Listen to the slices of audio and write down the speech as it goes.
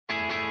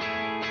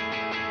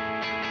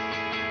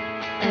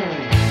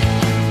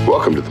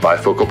Welcome to the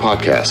Bifocal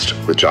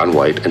Podcast with John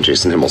White and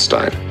Jason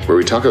Himmelstein, where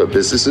we talk about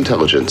business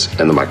intelligence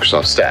and the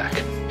Microsoft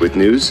stack, with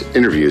news,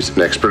 interviews, and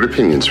expert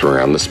opinions from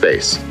around the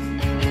space.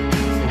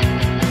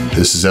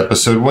 This is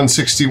episode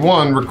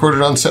 161,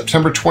 recorded on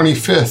September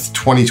 25th,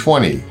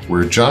 2020,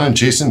 where John and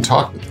Jason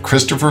talk with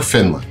Christopher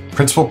Finland,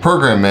 Principal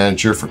Program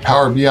Manager for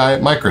Power BI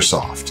at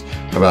Microsoft,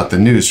 about the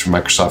news from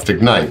Microsoft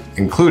Ignite,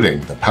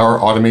 including the Power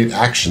Automate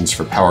actions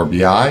for Power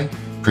BI,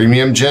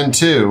 Premium Gen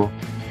 2,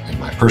 and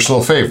my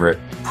personal favorite,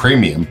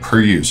 Premium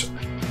per user.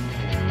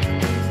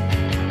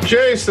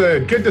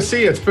 Jason, good to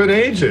see you. It's been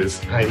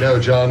ages. I know,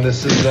 John.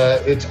 This is,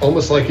 it's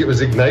almost like it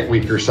was Ignite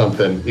Week or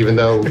something, even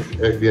though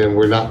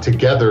we're not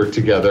together,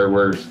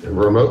 we're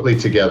remotely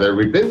together.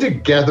 We've been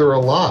together a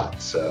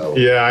lot, so.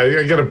 Yeah,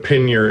 I got to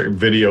pin your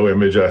video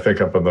image, I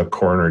think, up in the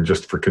corner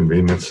just for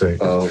convenience sake.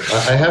 Oh,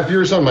 I have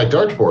yours on my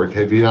dartboard.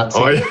 Have you not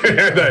seen it? Oh,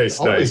 yeah,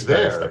 nice.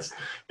 There.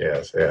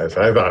 Yes.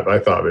 I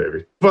thought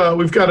maybe. Well,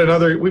 we've got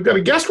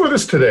a guest with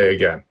us today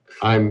again.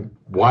 I'm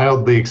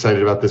wildly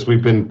excited about this.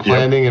 We've been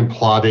planning and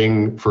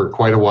plotting for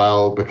quite a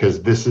while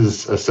because this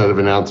is a set of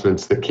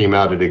announcements that came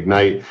out at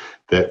Ignite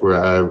that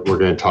we're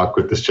going to talk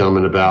with this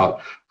gentleman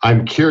about.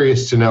 I'm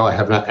curious to know, I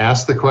have not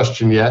asked the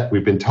question yet.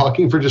 We've been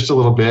talking for just a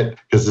little bit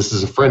because this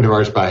is a friend of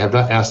ours, but I have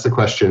not asked the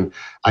question.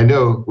 I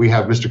know we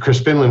have Mr. Chris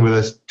Finland with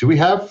us. Do we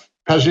have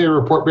Paginated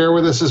Report Bearer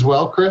with us as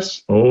well,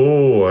 Chris?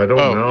 Oh, I don't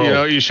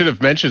know. You should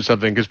have mentioned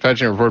something because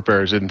Paginated Report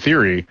Bearer is in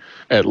theory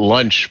at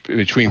lunch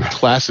between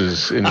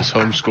classes in his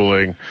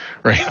homeschooling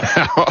right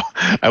now.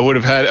 I would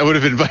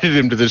have invited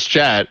him to this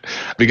chat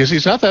because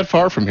he's not that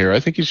far from here. I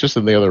think he's just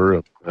in the other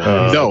room.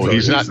 No,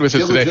 he's not with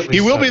us today.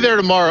 He will be there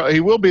tomorrow. He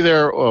will be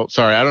there. Well,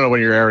 sorry, I don't know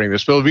when you're airing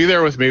this, but he'll be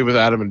there with me with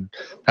Adam and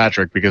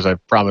Patrick because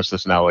I've promised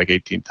this now like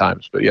 18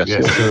 times. But yes.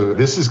 Yeah, so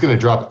this is going to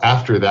drop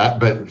after that.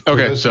 But for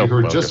those of you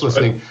who are just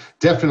listening,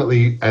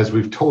 definitely, as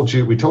we told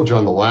you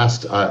on the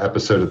last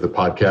episode of the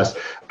podcast,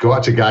 go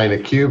out to Guy in a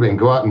Cube and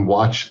go out and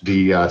watch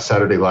the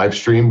Saturday live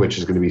stream, which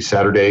is going to be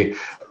Saturday.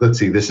 Let's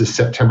see, this is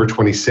September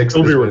 26th.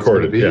 It'll be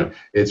recorded,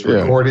 It's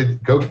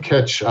recorded. Go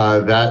catch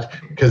that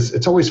because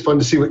it's always fun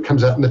to see what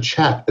comes out in the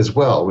chat as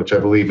well, which I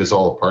believe is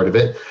all a part of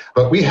it.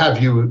 But we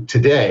have you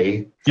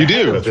today. You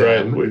do. That's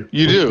right.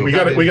 You do. We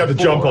got the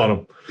jump on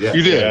him. Yeah.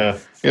 You did. Yeah.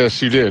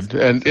 Yes, you did.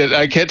 And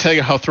I can't tell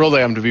you how thrilled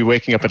I am to be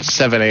waking up at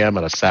 7 a.m.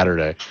 on a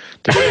Saturday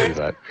to do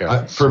that.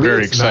 Yeah, for me,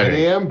 very it's exciting.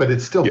 9 a.m., but it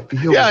still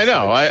feels. Yeah, I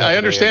know. Like I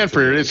understand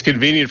it's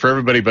convenient for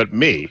everybody but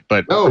me.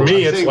 But no, for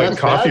me, I'm it's like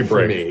coffee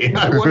break. Me.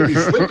 I want to be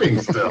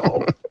sleeping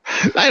still.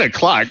 9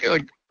 o'clock,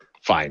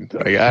 fine.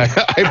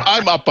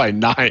 I'm up by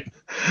 9.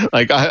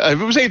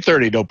 If it was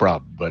 8:30, no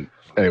problem. But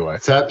anyway,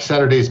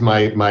 Saturday's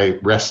my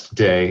rest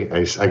day.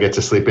 I get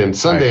to sleep in.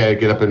 Sunday, I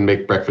get up and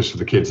make breakfast for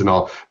the kids and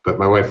all, but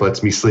my wife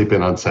lets me sleep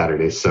in on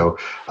Saturdays. So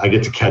I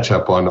get to catch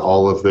up on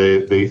all of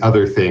the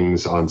other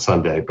things on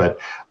Sunday. But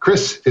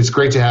Chris, it's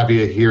great to have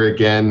you here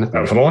again.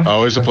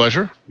 Always a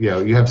pleasure. Yeah,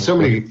 you have so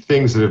many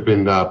things that have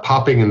been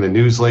popping in the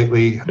news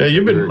lately. Yeah,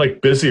 you've been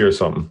busy or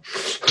something.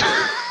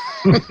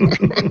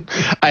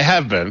 I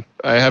have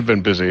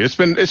been busy. It's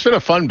been a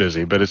fun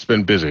busy, but it's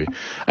been busy.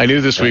 I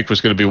knew this week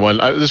was going to be one.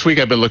 This week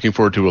I've been looking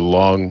forward to a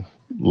long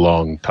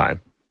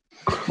time.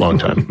 We're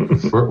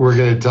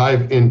going to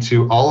dive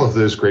into all of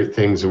those great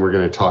things, and we're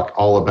going to talk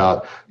all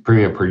about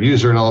Premium per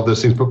user and all of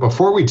those things. But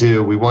before we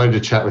do, we wanted to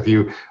chat with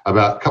you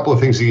about a couple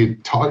of things that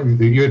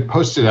you had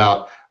posted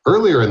out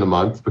earlier in the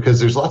month, because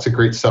there's lots of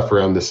great stuff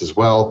around this as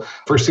well.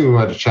 First thing we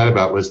wanted to chat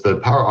about was the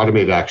Power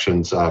Automate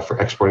actions for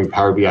exporting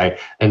Power BI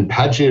and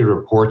paginated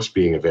reports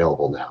being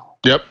available now.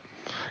 Yep.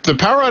 The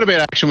Power Automate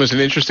action was an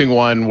interesting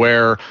one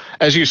where,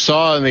 as you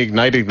saw in the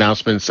Ignite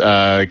announcements,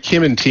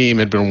 Kim and team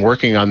had been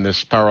working on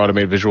this Power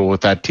Automate visual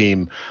with that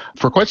team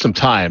for quite some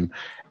time.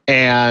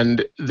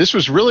 And this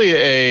was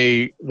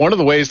really one of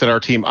the ways that our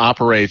team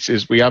operates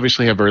is we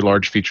obviously have very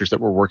large features that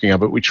we're working on,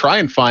 but we try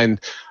and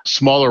find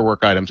smaller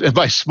work items. And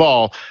by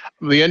small,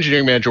 the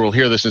engineering manager will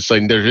hear this and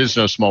say, there is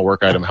no small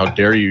work item. How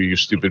dare you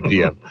stupid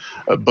PM?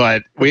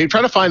 But we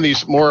try to find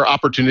these more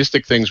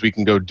opportunistic things we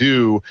can go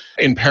do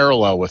in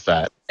parallel with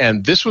that.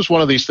 And this was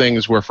one of these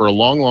things where for a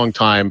long, long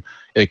time,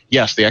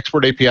 yes, the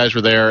export APIs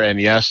were there,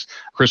 and yes,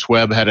 Chris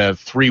Webb had a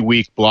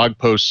 3-week blog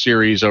post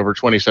series over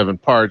 27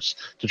 parts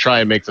to try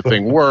and make the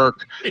thing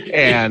work,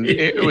 and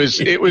it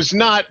was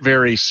not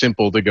very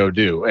simple to go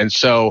do. And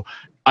so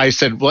I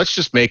said, let's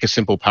just make a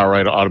simple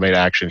Power Automate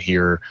action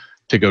here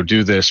to go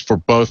do this for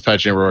both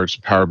paginated reports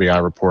and Power BI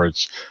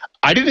reports.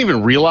 I didn't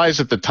even realize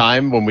at the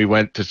time when we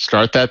went to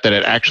start that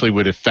it actually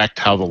would affect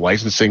how the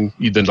licensing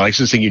you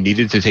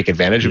needed to take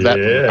advantage of that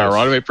from the Power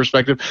Automate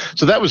perspective.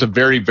 So that was a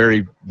very,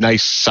 very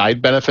nice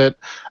side benefit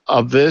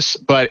of this.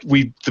 But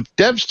the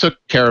devs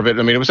took care of it.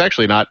 I mean, it was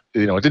actually not,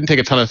 it didn't take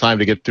a ton of time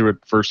to get through it.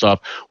 First off,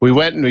 we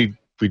went and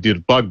we did a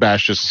bug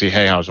bash just to see,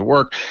 hey, how does it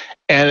work?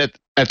 And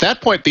at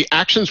that point, the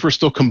actions were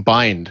still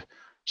combined.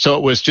 So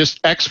it was just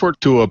export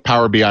to a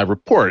Power BI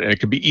report, and it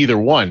could be either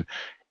one.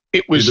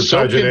 It was Either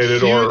so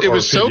paginated or it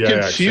was so PBIX,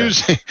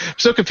 confusing,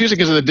 so confusing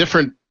because of the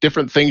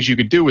different things you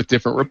could do with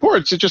different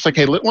reports. It's just like,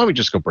 hey, why don't we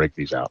just go break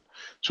these out?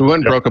 So we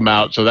went and broke them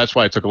out. So that's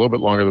why it took a little bit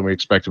longer than we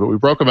expected, but we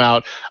broke them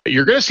out.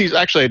 You're going to see.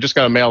 Actually, I just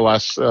got a mail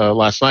last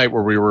night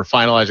where we were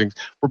finalizing.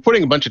 We're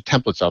putting a bunch of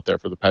templates out there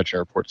for the Paginated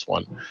Reports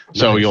one.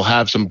 So you'll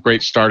have some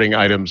great starting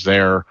items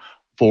there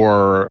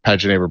for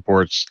Paginated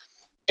Reports.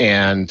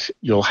 And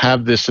you'll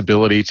have this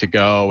ability to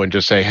go and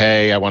just say,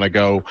 hey, I want to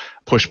go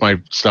push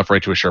my stuff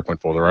right to a SharePoint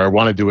folder, or I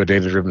want to do a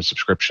data-driven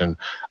subscription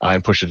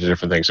and push it to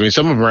different things. I mean,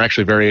 some of them are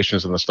actually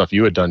variations on the stuff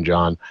you had done,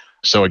 John.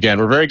 So again,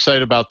 we're very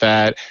excited about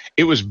that.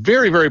 It was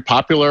very, very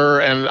popular,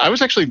 and I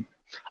was actually,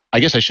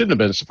 I guess I shouldn't have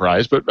been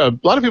surprised, but a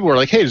lot of people were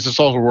like, hey, does this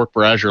also work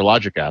for Azure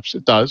Logic Apps?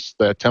 It does.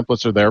 The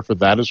templates are there for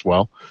that as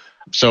well.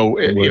 So,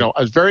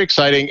 it's very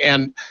exciting.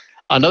 And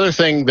another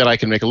thing that I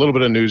can make a little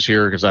bit of news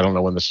here, because I don't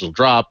know when this will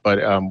drop, but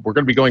we're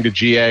going to be going to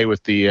GA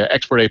with the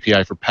export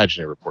API for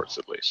Paginated Reports,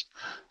 at least.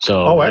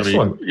 So,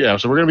 excellent.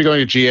 So we're going to be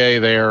going to GA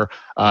there.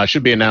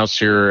 Should be announced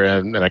here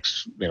in the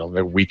next,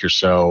 a week or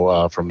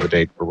so from the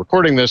date we're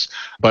recording this.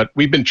 But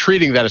we've been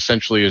treating that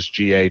essentially as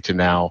GA to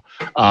now.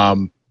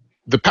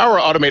 The Power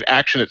Automate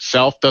action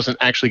itself doesn't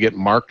actually get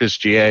marked as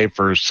GA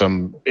for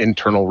some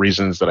internal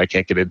reasons that I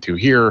can't get into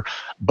here,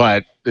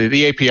 but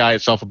the API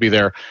itself will be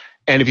there.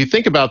 And if you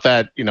think about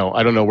that,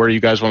 I don't know where you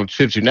guys want to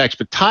pivot to next,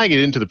 but tying it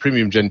into the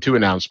Premium Gen 2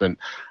 announcement,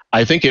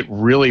 I think it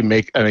really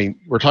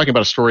we're talking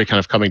about a story kind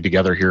of coming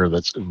together here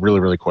that's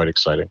really, really quite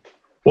exciting.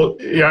 Well,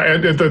 yeah,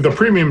 and the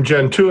Premium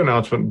Gen 2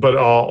 announcement, but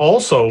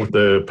also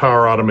the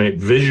Power Automate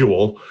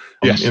visual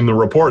in the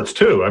reports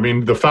too. I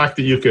mean, the fact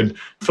that you could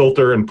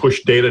filter and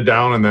push data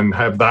down and then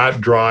have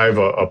that drive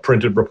a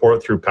printed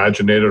report through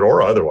Paginated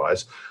or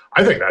otherwise,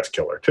 I think that's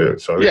killer too.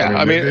 So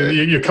yeah,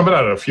 you're coming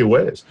at it a few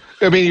ways.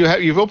 I mean,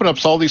 you've opened up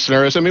all these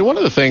scenarios. I mean, one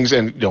of the things,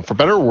 and for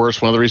better or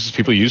worse, one of the reasons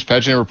people use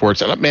Paginated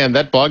Reports, and man,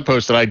 that blog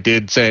post that I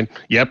did saying,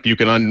 yep, you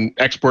can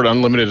export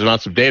unlimited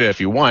amounts of data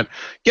if you want.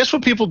 Guess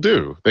what people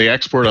do? They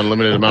export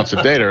unlimited amounts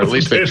of data, or at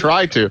least they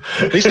try to.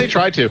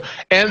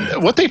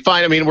 And what they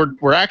find, I mean,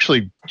 we're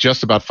actually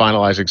just about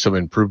finalizing some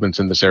improvements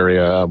in this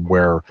area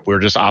where we're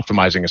just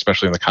optimizing,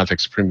 especially in the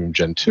context of Premium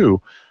Gen 2.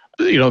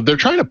 They're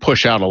trying to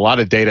push out a lot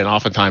of data, and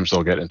oftentimes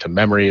they'll get into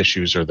memory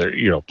issues, or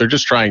they're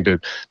just trying to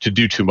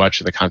do too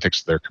much in the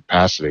context of their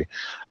capacity.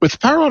 With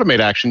Power Automate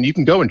action, you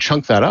can go and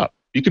chunk that up.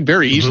 You can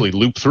very easily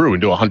loop through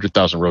and do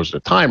 100,000 rows at a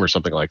time or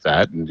something like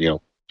that. And,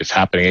 it's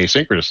happening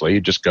asynchronously.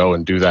 You just go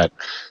and do that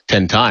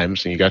 10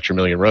 times, and you got your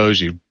million rows.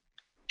 You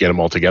get them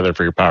all together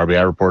for your Power BI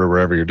report or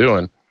wherever you're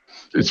doing.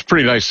 It's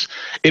pretty nice.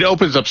 It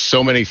opens up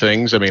so many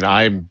things. I mean,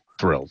 I'm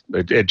thrilled.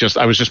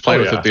 I was just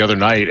playing with it the other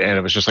night, and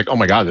it was just like, oh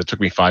my God, that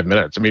took me 5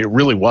 minutes. I mean, it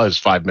really was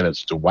 5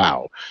 minutes to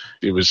wow.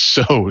 It was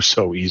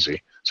so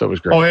easy. So it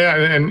was great. Oh yeah,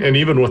 and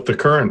even with the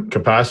current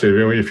capacity,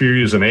 if you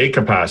use an A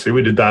capacity,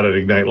 we did that at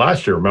Ignite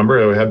last year.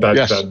 Remember, we had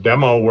that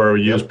demo where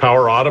we used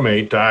Power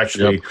Automate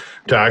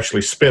to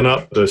actually spin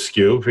up the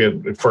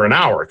SKU for an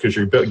hour, because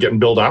you're getting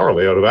billed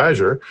hourly out of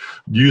Azure.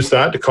 Use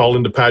that to call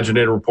into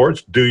Paginated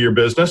Reports, do your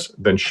business,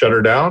 then shut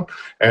her down,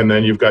 and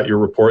then you've got your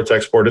reports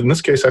exported. In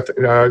this case, I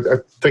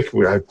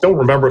don't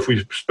remember if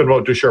we spin them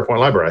out to a SharePoint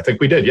library. I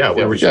think we did. Yeah, I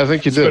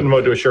think you did. Spin them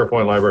out to a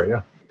SharePoint library.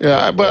 Yeah.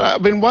 Yeah, but I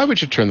mean, why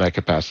would you turn that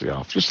capacity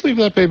off? Just leave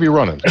that baby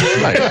running.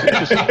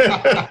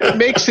 It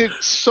makes it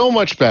so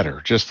much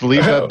better. Just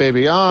leave that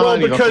baby on. Well,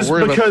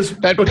 because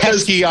that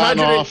pesky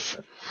on-off.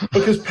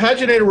 Because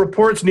Paginated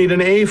Reports need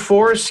an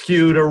A4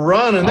 SKU to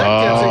run, and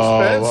that gets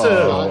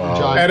expensive.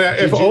 John,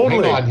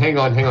 and hang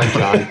on,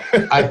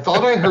 John. I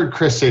thought I heard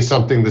Chris say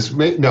something.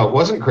 No, it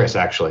wasn't Chris,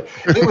 actually.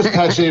 It was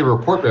Paginated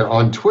Report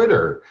on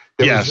Twitter.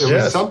 There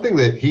was something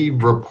that he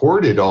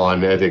reported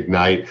on at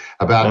Ignite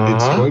about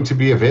it's going to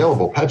be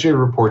available.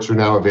 Paginated Reports are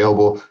now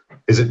available.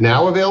 Is it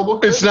now available,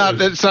 Chris?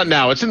 It's not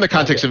now. It's in the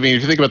context of,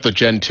 if you think about the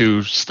Gen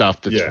 2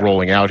 stuff that's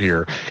rolling out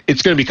here,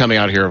 it's going to be coming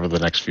out here over the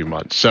next few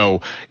months.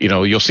 So,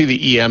 you'll see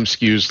the EM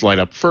SKUs light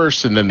up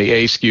first, and then the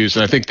A SKUs.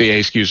 And I think the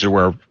A SKUs are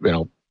where,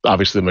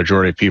 obviously the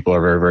majority of people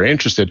are very, very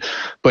interested.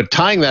 But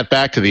tying that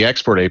back to the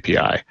export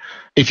API,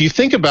 if you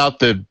think about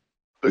the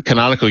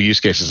canonical use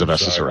cases of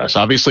SSRS.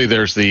 Obviously,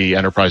 there's the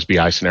enterprise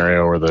BI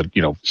scenario, or the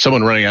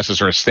someone running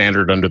SSRS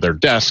standard under their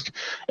desk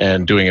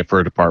and doing it for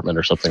a department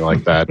or something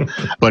like that.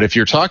 But if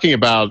you're talking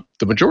about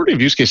the majority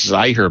of use cases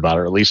I hear about,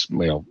 or at least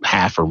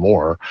half or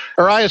more,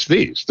 are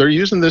ISVs. They're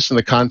using this in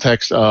the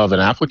context of an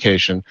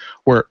application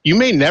where you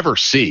may never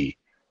see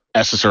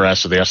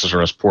SSRS or the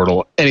SSRS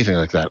portal, anything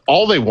like that.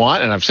 All they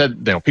want, and I've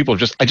said, people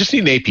I just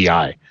need an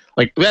API.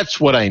 Like, that's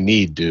what I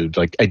need, dude.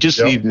 Like, I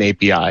just need an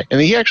API.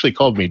 And he actually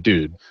called me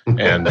dude.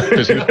 And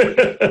because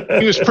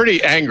he was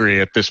pretty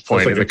angry at this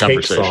point in the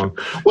conversation.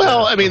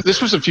 Well, I mean,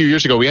 this was a few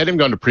years ago. We hadn't even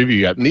gone to preview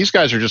yet. And these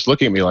guys are just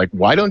looking at me like,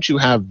 why don't you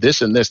have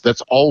this and this?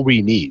 That's all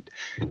we need.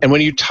 And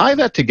when you tie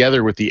that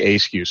together with the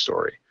ASKU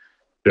story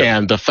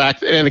and the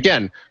fact, and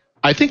again,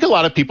 I think a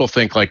lot of people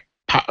think like,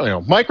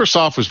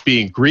 Microsoft was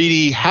being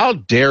greedy. How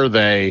dare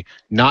they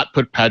not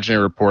put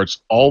Paginated Reports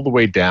all the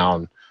way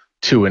down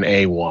to an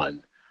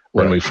A1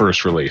 when we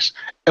first released?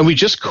 And we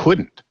just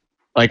couldn't.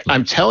 Like,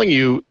 I'm telling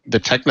you, the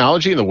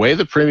technology and the way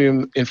the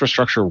premium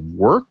infrastructure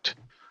worked,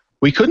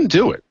 we couldn't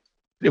do it.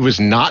 It was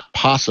not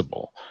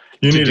possible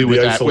to do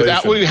with that.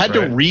 Without, we had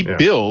to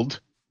rebuild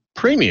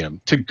premium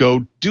to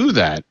go do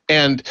that.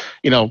 And,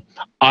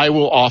 I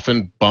will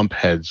often bump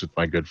heads with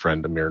my good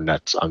friend Amir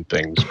Netz on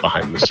things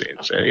behind the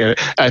scenes.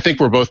 I think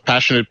we're both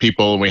passionate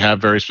people and we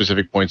have very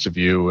specific points of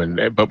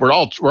view, but we're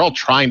all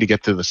trying to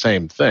get to the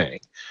same thing.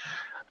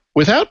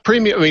 Without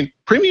premium,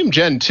 premium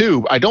Gen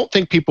 2, I don't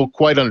think people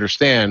quite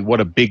understand what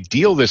a big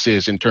deal this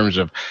is in terms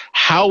of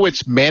how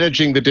it's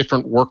managing the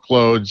different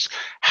workloads,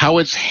 how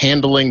it's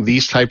handling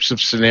these types of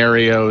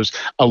scenarios,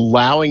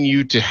 allowing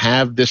you to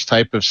have this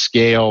type of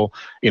scale.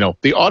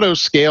 The auto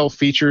scale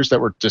features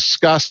that were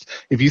discussed.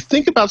 If you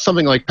think about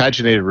something like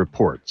paginated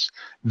reports,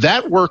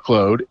 that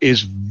workload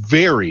is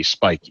very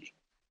spiky.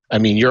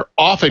 You're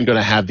often going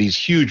to have these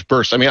huge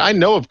bursts. I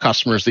know of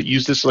customers that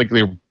use this like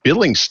their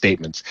billing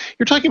statements.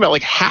 You're talking about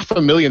like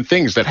 500,000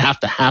 things that have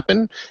to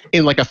happen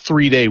in like a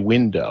 3-day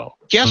window.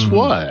 Guess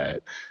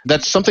what?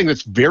 That's something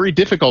that's very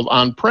difficult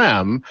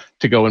on-prem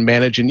to go and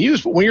manage and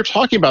use. But when you're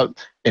talking about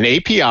an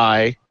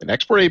API, an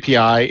export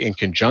API in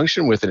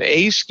conjunction with an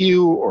A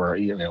SKU, or,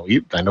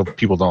 I know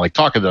people don't like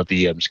talking about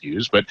the EM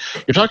SKUs, but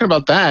you're talking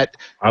about that.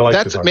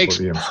 That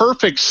makes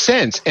perfect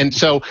sense. And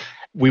so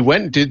we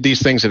went and did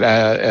these things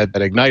at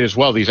Ignite as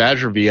well, these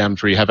Azure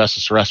VMs where you have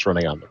SSRS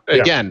running on them.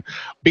 Again,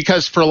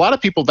 because for a lot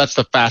of people, that's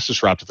the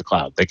fastest route to the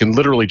cloud. They can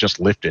literally just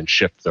lift and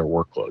shift their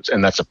workloads,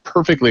 and that's a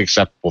perfectly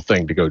acceptable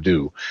thing to go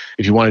do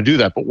if you want to do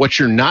that. But what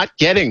you're not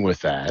getting with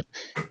that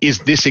is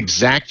this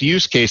exact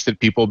use case that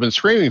people have been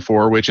screaming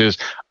for, which is,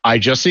 I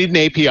just need an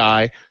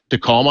API to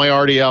call my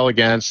RDL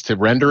against, to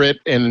render it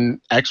in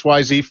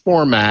XYZ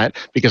format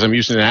because I'm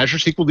using an Azure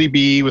SQL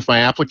DB with my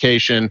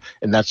application,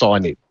 and that's all I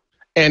need.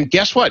 And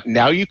guess what?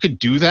 Now you could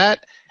do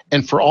that.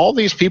 And for all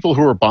these people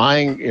who are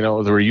buying, who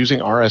are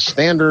using RS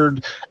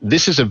Standard,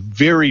 this is a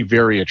very,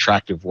 very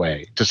attractive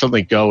way to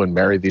suddenly go and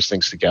marry these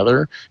things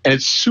together. And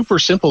it's super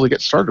simple to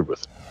get started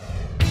with.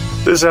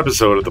 This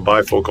episode of the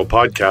Bifocal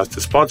Podcast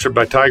is sponsored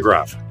by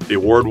tyGraph, the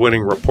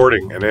award-winning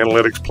reporting and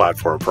analytics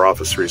platform for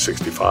Office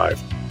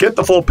 365. Get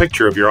the full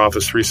picture of your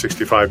Office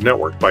 365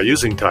 network by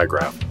using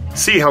tyGraph.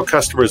 See how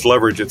customers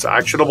leverage its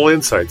actionable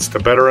insights to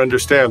better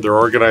understand their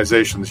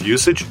organization's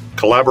usage,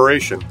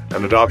 collaboration,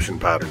 and adoption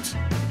patterns.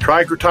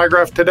 Try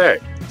tyGraph today.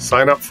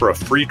 Sign up for a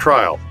free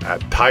trial at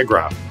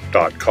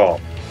tygraph.com.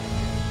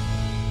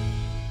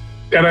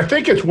 And I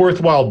think it's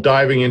worthwhile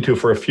diving into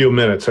for a few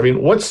minutes.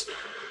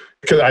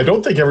 Because I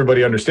don't think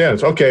everybody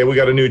understands. Okay, we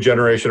got a new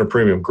generation of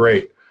premium,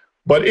 great.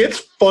 But it's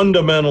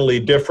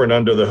fundamentally different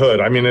under the hood.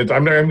 I'm going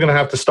to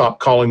have to stop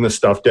calling this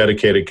stuff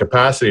dedicated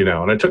capacity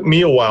now. And it took me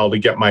a while to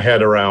get my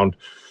head around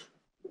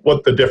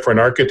what the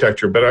different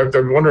architecture. But I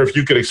wonder if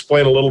you could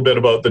explain a little bit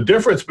about the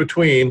difference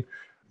between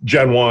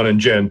Gen 1 and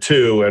Gen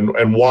 2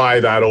 and why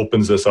that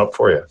opens this up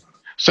for you.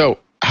 So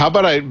how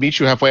about I meet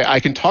you halfway? I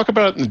can talk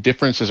about it in the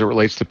difference as it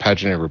relates to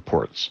paginated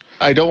reports.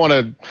 I don't want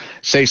to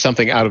say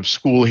something out of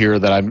school here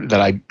I'm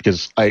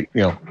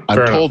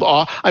told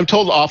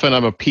often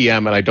I'm a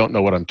PM and I don't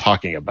know what I'm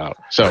talking about.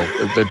 So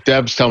the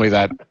devs tell me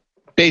that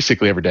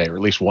basically every day, or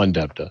at least one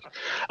dev does.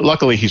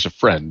 Luckily, he's a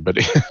friend. But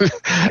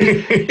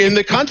in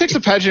the context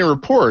of paginated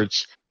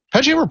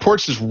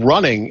reports is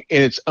running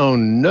in its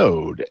own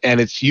node,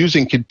 and it's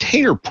using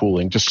container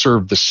pooling to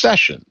serve the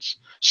sessions.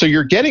 So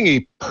you're getting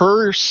a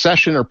per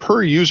session or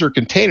per user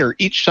container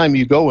each time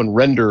you go and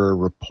render a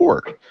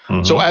report.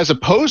 So as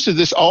opposed to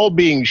this all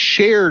being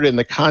shared in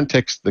the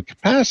context of the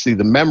capacity,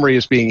 the memory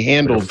is being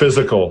handled.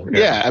 Physical.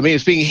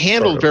 It's being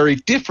handled very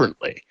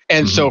differently.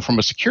 And so from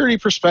a security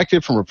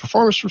perspective, from a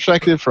performance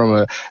perspective, from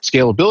a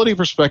scalability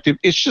perspective,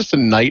 it's just a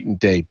night and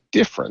day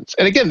difference.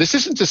 And again, this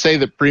isn't to say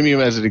that premium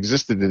as it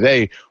existed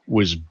today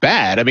was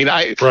bad.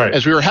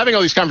 As we were having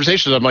all these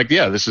conversations, I'm like,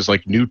 this is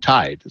like new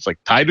Tide. It's like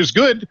Tide is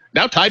good.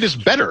 Now Tide is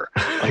better.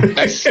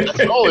 That's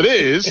all it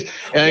is.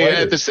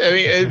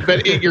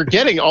 But you're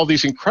getting all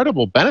these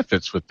incredible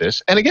benefits with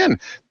this. And again,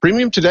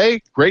 premium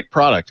today, great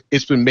product.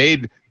 It's been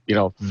made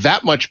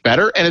that much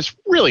better. And it's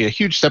really a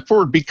huge step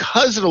forward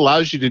because it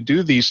allows you to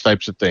do these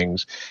types of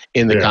things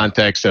in the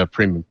context of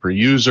premium per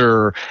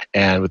user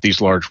and with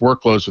these large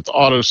workloads with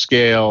auto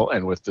scale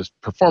and with this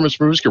performance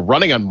moves. You're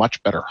running on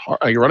much better,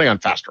 you're running on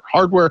faster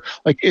hardware.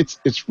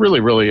 It's really,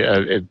 really,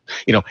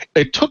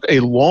 it took a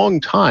long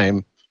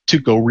time to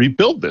go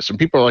rebuild this. And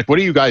people are like, what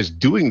are you guys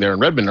doing there in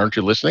Redmond? Aren't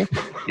you listening?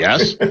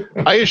 Yes.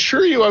 I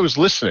assure you I was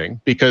listening,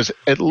 because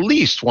at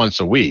least once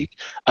a week,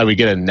 I would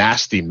get a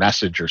nasty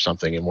message or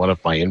something in one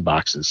of my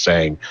inboxes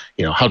saying,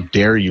 how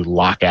dare you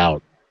lock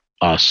out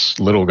us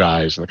little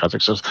guys in the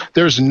context of,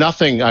 there's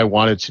nothing I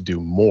wanted to do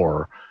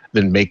more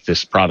than make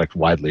this product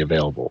widely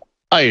available.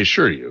 I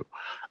assure you.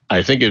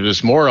 I think it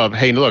was more of,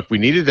 hey, look, we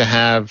needed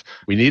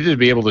to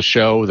be able to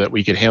show that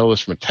we could handle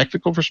this from a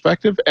technical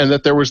perspective and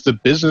that there was the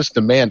business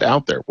demand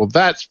out there. Well,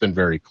 that's been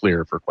very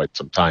clear for quite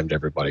some time to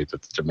everybody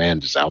that the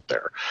demand is out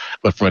there.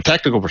 But from a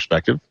technical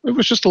perspective, it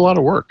was just a lot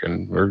of work.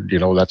 And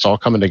that's all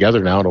coming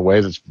together now in a way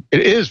it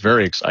is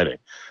very exciting.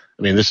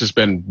 This has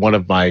been one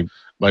of my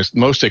my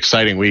most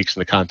exciting weeks in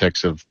the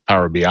context of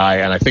Power BI.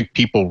 And I think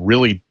people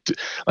really,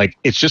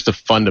 it's just a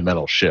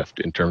fundamental shift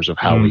in terms of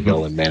how we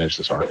go and manage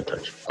this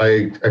architecture.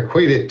 I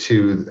equate it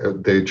to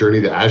the journey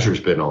that Azure's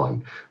been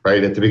on,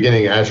 right? At the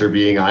beginning, Azure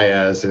being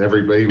IaaS and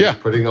everybody was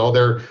putting all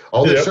their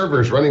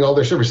servers, running all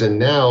their servers. And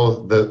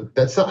now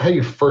that's not how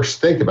you first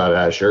think about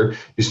Azure.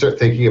 You start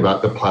thinking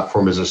about the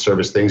platform as a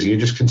service things, and you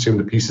just consume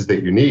the pieces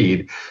that you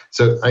need.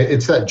 So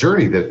it's that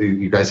journey that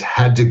you guys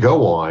had to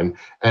go on.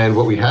 And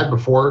what we had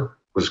before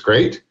was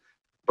great,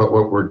 but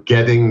what we're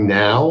getting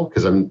now,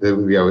 because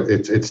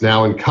it's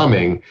now and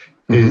coming,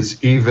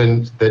 is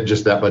even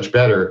that much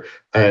better.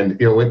 And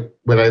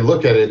when I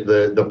look at it,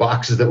 the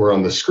boxes that were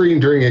on the screen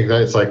during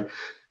Ignite,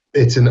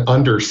 it's an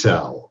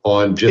undersell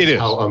on just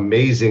how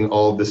amazing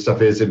all of this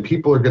stuff is. And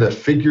people are going to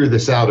figure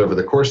this out over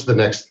the course of the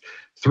next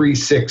 3,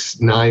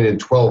 6, 9, and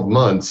 12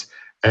 months.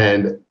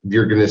 And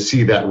you're going to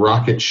see that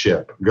rocket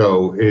ship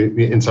go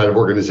inside of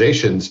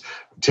organizations,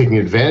 taking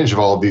advantage of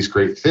all of these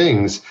great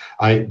things.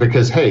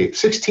 Because, hey,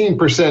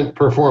 16%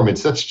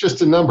 performance, that's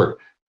just a number.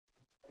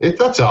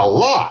 That's a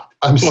lot.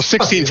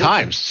 16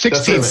 times.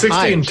 16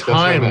 times.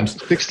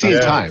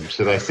 16 times.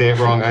 Did I say it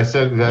wrong? I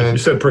said you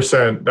said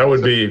percent. That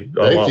would be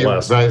a lot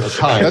less.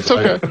 That's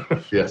okay.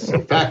 Yes, a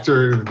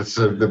factor,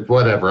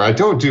 whatever. I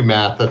don't do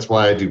math. That's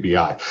why I do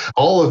BI.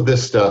 All of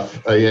this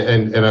stuff,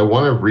 and I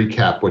want to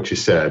recap what you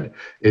said.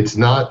 It's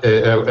not,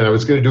 and I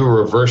was going to do a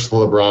reverse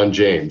LeBron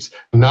James.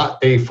 Not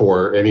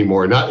A4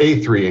 anymore, not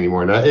A3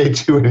 anymore, not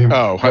A2 anymore.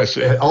 Oh, I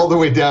see. All the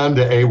way down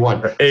to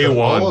A1. A1. So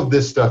all of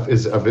this stuff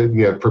is for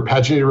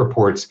paginated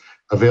reports,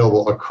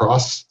 available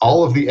across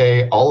all of the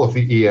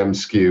EM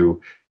SKU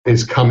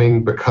is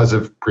coming because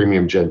of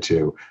Premium Gen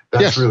 2.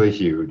 That's really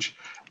huge.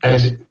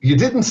 And you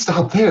didn't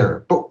stop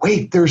there, but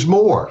wait, there's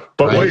more.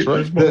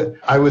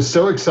 I was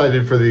so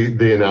excited for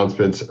the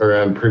announcements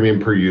around Premium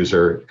per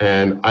user.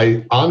 And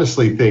I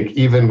honestly think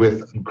even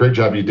with great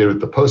job you did with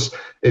the post,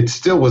 it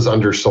still was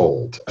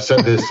undersold. I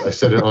said this, I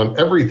said it on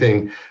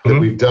everything that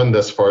we've done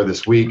thus far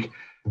this week.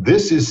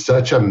 This is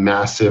such a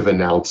massive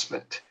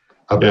announcement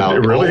about it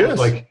really is.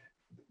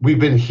 We've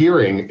been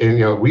hearing,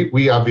 and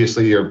we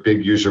obviously are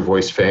big user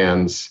voice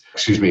fans,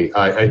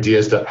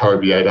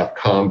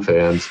 ideas.powerbi.com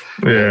fans.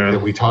 Yeah.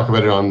 And we talk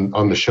about it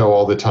on the show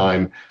all the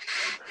time.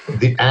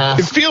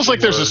 It feels like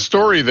there's a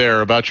story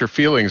there about your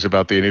feelings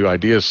about the new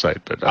Ideas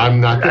site, but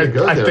I'm not going to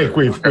go there. I think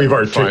we've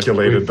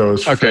articulated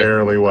those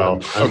fairly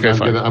well. I'm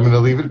going to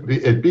leave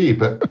it be.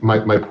 But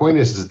my point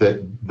is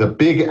that the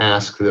big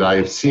ask that I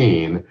have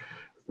seen,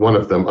 one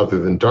of them other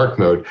than dark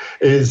mode,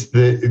 is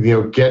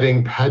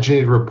getting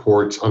paginated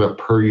reports on a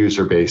per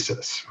user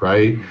basis,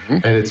 right?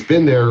 And it's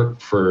been there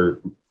for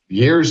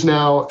years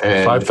now.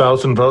 And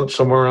 5,000 votes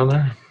somewhere around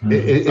there.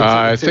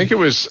 I think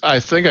I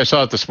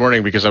saw it this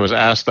morning because I was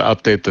asked to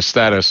update the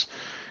status,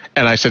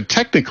 and I said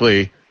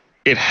technically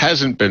it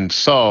hasn't been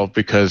solved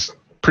because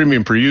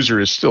Premium per user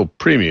is still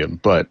premium,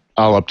 but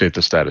I'll update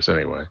the status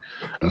anyway.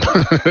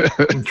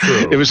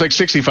 It was like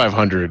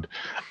 6,500.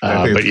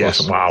 But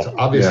yes, wow. So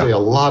obviously, a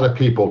lot of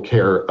people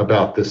care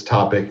about this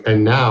topic,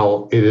 and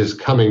now it is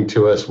coming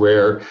to us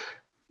where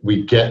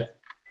we get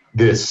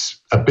this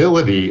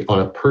ability on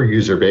a per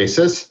user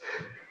basis,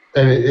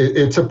 and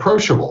it's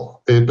approachable.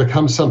 It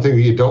becomes something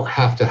that you don't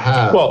have to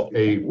have a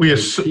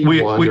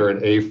P1 or an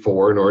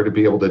A4 in order to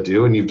be able to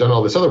do, and you've done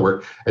all this other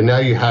work, and now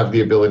you have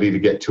the ability to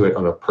get to it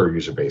on a per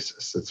user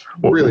basis. It's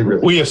really,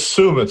 really. We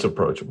assume it's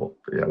approachable.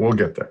 Yeah, we'll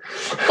get there.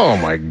 Oh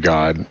my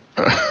God.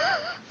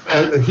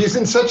 He's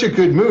in such a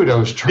good mood. I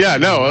was trying. Yeah,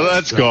 no,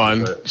 that's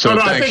gone. So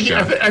thanks,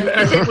 John.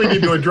 I think we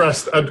need to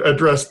address the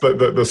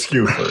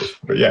SKU first.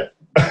 But yeah.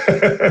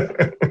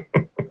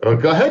 Oh,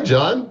 go ahead,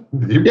 John.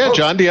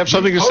 John, do you have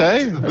something to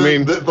say?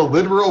 The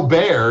literal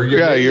bear.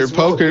 You're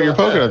poking at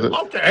it.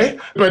 Okay,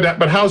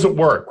 but how's it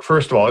work?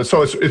 First of all,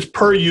 so it's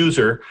per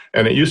user,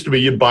 and it used to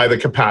be you buy the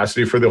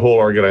capacity for the whole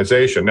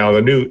organization. Now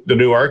the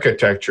new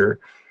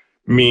architecture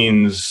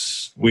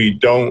means we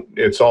don't.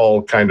 It's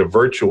all kind of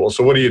virtual.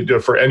 So what do you do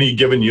for any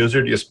given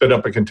user? Do you spin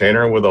up a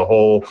container with a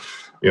whole,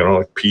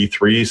 like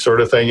P3 sort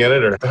of thing in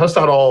it, or how's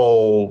that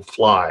all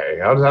fly?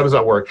 How does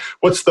that work?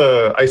 What's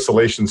the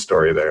isolation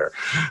story there?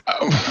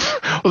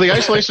 The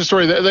isolation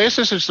story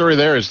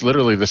there is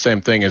literally the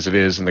same thing as it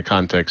is in the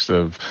context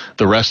of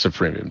the rest of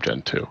Premium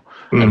Gen 2.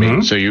 I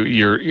mean, so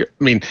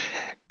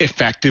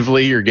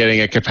effectively you're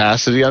getting a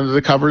capacity under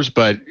the covers,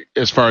 but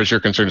as far as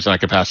you're concerned, it's not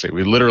capacity.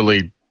 We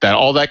literally,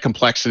 all that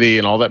complexity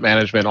and all that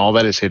management, all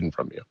that is hidden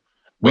from you.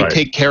 We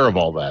take care of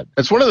all that.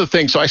 That's one of the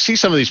things. So I see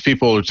some of these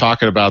people who are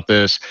talking about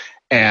this,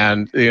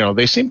 and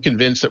they seem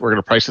convinced that we're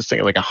going to price this thing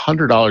at like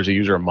 $100 a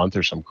user a month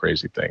or some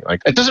crazy thing.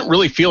 Like, it doesn't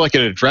really feel like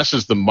it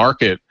addresses the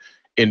market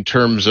in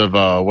terms of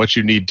what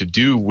you need to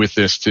do with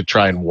this to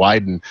try and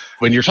widen.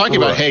 When you're talking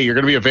about, hey, you're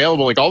going to be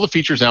available, like all the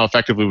features now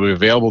effectively will be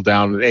available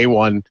down at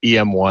A1,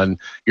 EM1.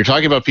 You're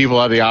talking about people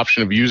have the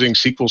option of using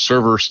SQL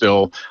Server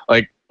still.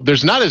 Like,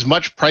 there's not as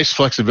much price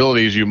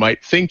flexibility as you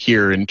might think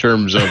here in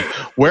terms of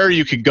where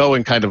you could go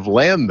and kind of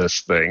land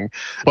this thing.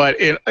 But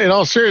in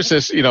all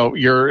seriousness,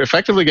 you're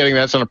effectively getting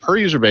that on a per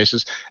user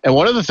basis. And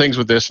one of the things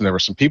with this, and there were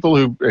some people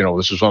who,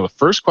 this was one of the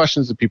first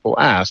questions that people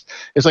asked,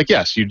 is like,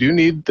 yes, you do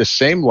need the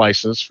same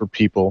license for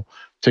people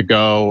to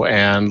go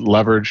and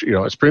leverage,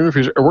 it's premium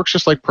user. It works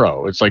just like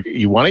Pro. It's like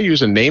you want to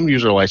use a named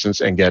user license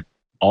and get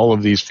all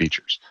of these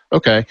features.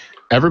 Okay,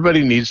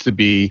 everybody needs to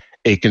be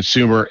a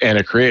consumer and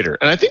a creator.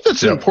 And I think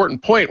that's an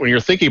important point when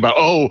you're thinking about,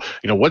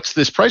 what's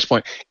this price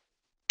point?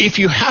 If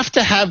you have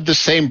to have the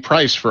same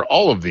price for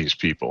all of these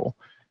people,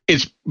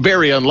 it's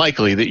very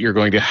unlikely that you're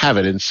going to have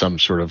it in some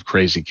sort of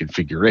crazy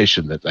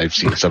configuration that I've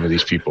seen some of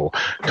these people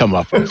come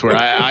up with, where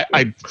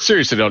I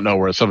seriously don't know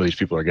where some of these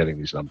people are getting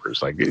these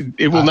numbers. Like,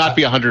 it will not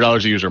be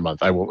 $100 a user a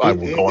month. I will go on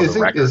the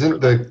record.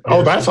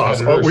 That's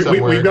awesome.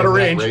 We've got a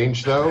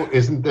range. Though?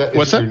 Isn't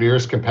your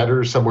nearest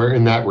competitor somewhere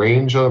in that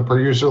range on a per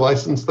user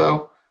license,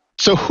 though?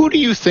 So who do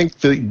you think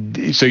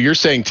so you're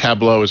saying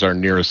Tableau is our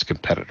nearest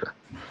competitor?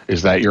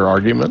 Is that your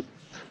argument?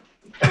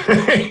 But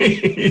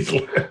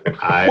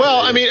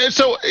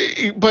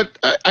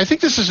I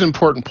think this is an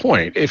important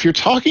point. If you're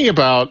talking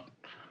about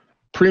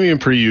premium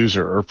per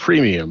user or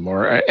premium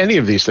or any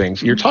of these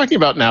things, you're talking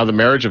about now the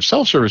marriage of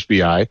self-service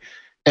BI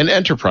and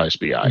enterprise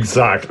BI.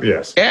 Exactly,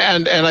 yes.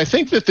 And I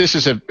think that this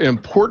is an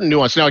important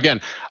nuance. Now,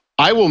 again,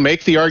 I will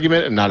make the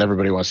argument, and not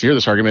everybody wants to hear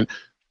this argument,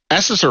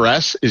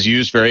 SSRS is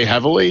used very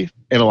heavily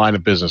in a line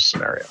of business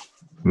scenario.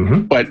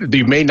 Mm-hmm. But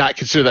you may not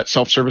consider that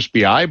self-service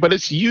BI, but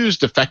it's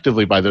used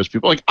effectively by those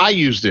people. Like I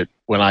used it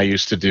when I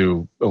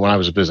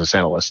was a business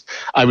analyst.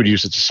 I would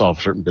use it to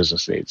solve certain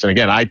business needs. And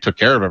again, I took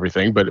care of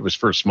everything, but it was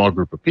for a small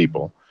group of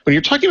people. When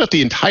you're talking about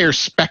the entire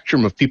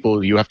spectrum of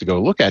people you have to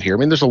go look at here,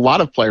 there's a lot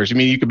of players.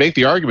 You could make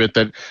the argument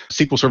that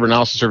SQL Server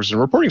Analysis Service and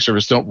Reporting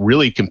Service don't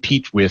really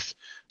compete with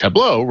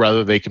Tableau,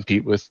 rather they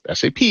compete with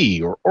SAP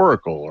or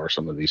Oracle or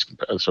some of these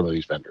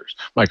vendors,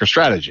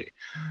 MicroStrategy.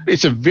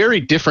 It's a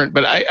very different,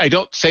 but I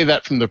don't say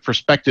that from the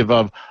perspective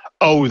of,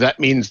 that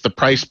means the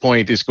price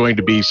point is going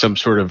to be some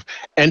sort of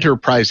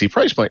enterprisey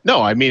price point.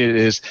 No,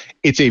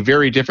 it's a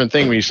very different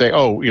thing when you say,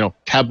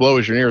 Tableau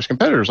is your nearest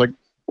competitor. It's like,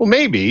 well,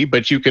 maybe,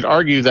 but you could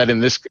argue that in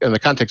the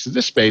context of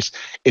this space,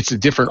 it's a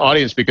different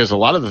audience because a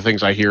lot of the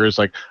things I hear is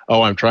like,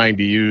 I'm trying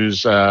to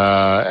use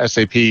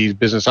SAP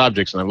Business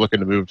Objects and I'm looking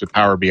to move to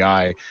Power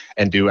BI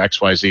and do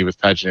XYZ with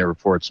paginated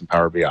reports in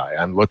Power BI.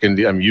 I'm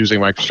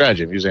using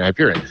MicroStrategy, I'm using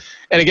Hyperion.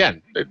 And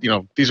again,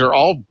 these are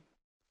all,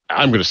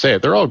 I'm going to say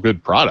it, they're all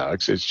good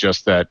products. It's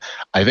just that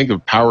I think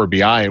of Power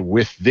BI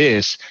with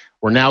this,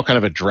 we're now kind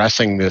of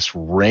addressing this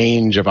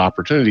range of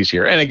opportunities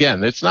here. And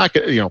again, it's not,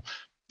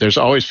 there's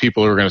always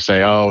people who are going to say,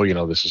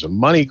 this is a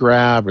money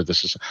grab, or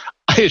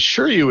I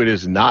assure you it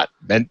is not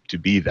meant to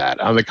be that.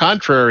 On the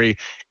contrary,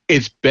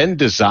 it's been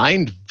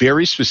designed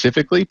very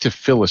specifically to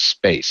fill a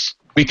space.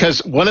 Because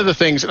one of the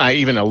things, and I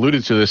even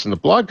alluded to this in the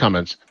blog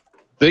comments,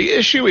 the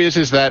issue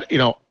is that,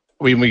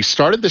 when we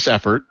started this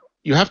effort,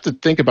 you have to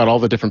think about all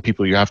the different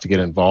people you have to get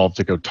involved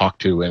to go talk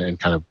to and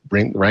kind of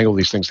wrangle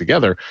these things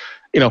together.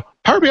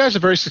 Power BI is a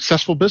very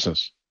successful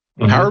business.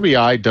 Mm-hmm. Power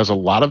BI does a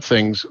lot of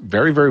things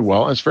very, very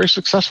well, and it's very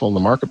successful in the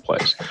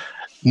marketplace.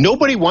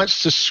 Nobody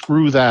wants to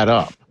screw that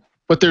up,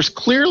 but there's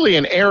clearly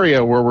an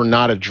area where we're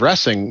not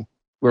addressing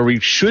where we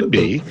should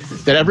be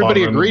that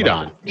everybody agreed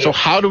on. Yeah. So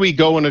how do we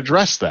go and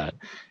address that?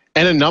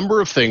 And a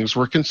number of things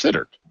were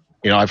considered.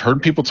 I've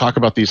heard people talk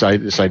about this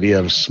idea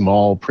of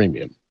small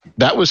premium.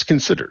 That was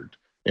considered.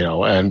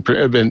 And by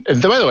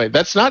the way,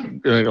 that's not,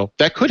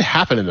 that could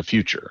happen in the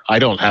future. I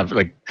don't have,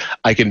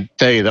 I can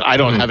say that I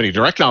don't have any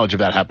direct knowledge of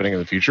that happening in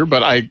the future,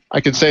 but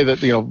I can say that,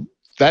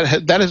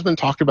 that has been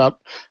talked about,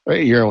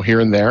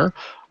 here and there.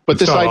 But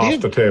it's this idea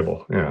off the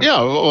table. Yeah.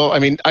 Yeah. Well,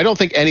 I don't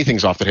think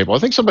anything's off the table. I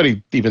think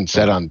somebody even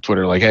said on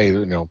Twitter, like, hey,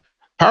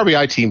 Power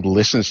BI team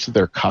listens to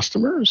their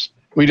customers.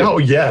 We don't. Oh,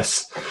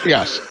 yes.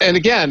 Yes. And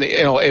again,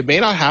 it may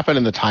not happen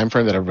in the time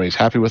frame that everybody's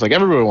happy with. Like,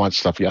 everybody wants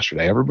stuff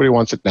yesterday. Everybody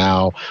wants it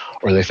now,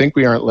 or they think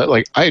we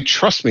aren't.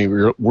 Trust me,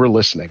 we're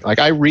listening. Like,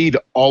 I read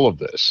all of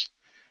this,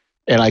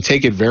 and I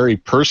take it very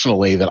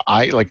personally that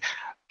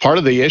part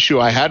of the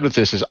issue I had with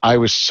this is I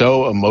was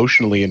so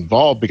emotionally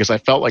involved because I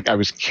felt like I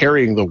was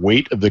carrying the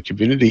weight of the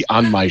community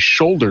on my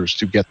shoulders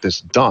to get this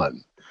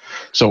done.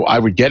 So I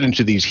would get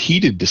into these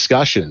heated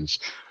discussions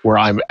where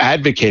I'm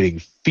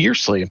advocating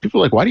fiercely, and people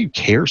are like, why do you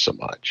care so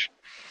much?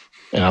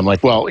 And I'm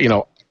like, well,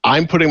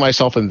 I'm putting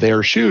myself in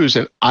their shoes,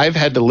 and I've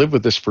had to live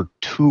with this for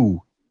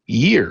 2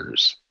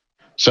 years.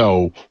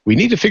 So we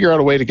need to figure out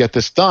a way to get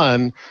this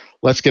done.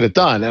 Let's get it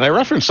done. And I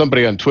referenced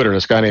somebody on Twitter,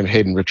 this guy named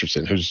Hayden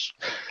Richardson, who's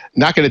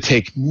not going to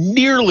take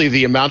nearly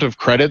the amount of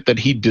credit that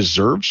he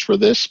deserves for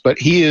this, but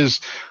he is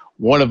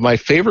one of my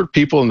favorite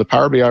people in the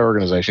Power BI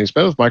organization. He's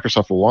been with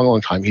Microsoft a long,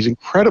 long time. He's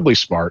incredibly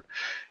smart.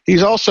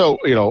 He's also,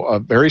 a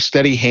very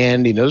steady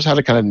hand. He knows how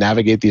to kind of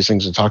navigate these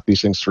things and talk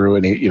these things through.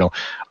 And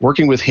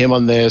working with him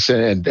on this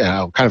and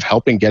kind of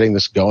helping getting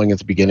this going at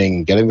the beginning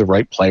and getting the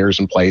right players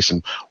in place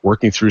and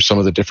working through some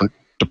of the different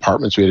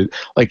departments we had.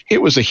 Like,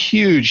 it was a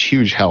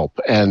huge help.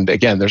 And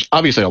again, there's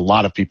obviously a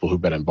lot of people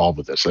who've been involved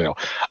with this.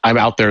 I'm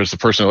out there as the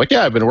person like,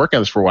 yeah, I've been working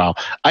on this for a while.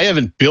 I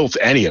haven't built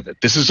any of it.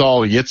 This is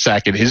all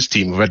Yitzhak and his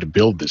team who had to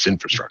build this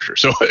infrastructure.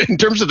 So in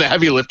terms of the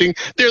heavy lifting,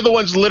 they're the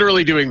ones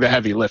literally doing the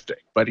heavy lifting.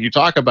 But you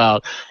talk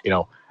about,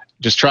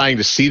 just trying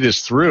to see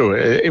this through.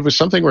 It was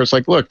something where it's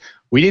like, look,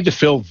 we need to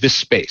fill this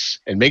space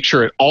and make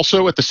sure it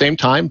also at the same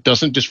time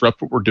doesn't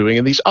disrupt what we're doing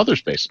in these other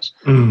spaces.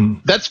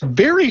 That's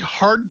very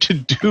hard to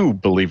do,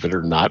 believe it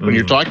or not, when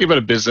you're talking about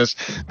a business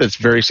that's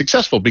very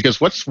successful, because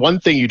what's one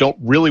thing you don't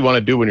really want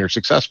to do when you're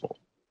successful?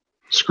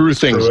 Screw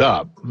things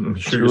up.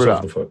 Screw it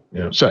up. The foot.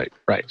 Yeah. So,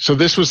 right. So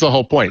this was the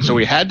whole point. So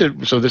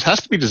this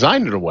has to be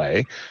designed in a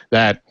way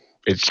that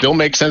it still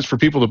makes sense for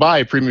people to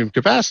buy premium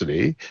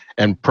capacity,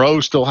 and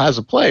Pro still has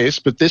a place,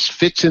 but this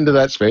fits into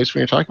that space when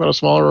you're talking about a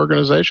smaller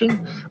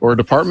organization or a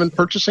department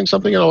purchasing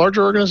something in a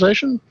larger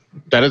organization,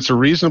 that it's a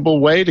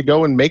reasonable way to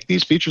go and make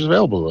these features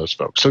available to those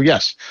folks. So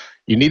yes,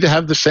 you need to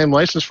have the same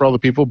license for all the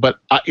people, but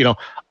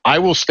I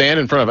will stand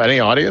in front of any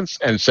audience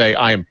and say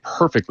I am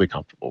perfectly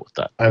comfortable with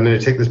that. I'm going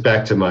to take this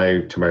back to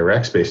my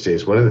Rackspace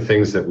days. One of the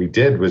things that we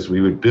did was we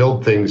would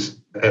build things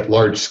at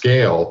large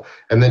scale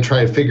and then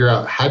try and figure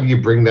out, how do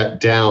you bring that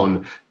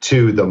down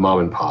to the mom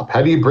and pop?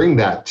 How do you bring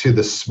that to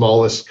the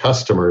smallest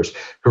customers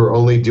who are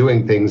only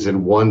doing things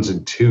in ones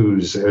and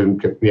twos? And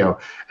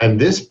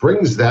this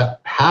brings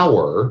that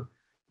power,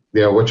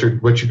 what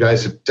you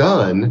guys have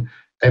done,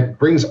 and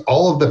brings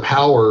all of the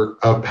power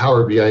of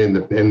Power BI in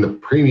the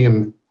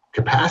premium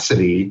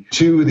capacity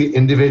to the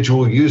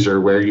individual user,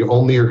 where you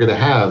only are going to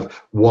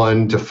have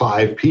 1 to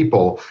 5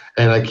 people.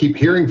 And I keep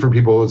hearing from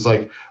people, it's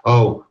like,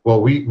 oh,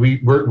 well,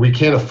 we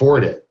can't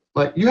afford it.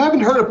 Like, you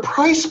haven't heard a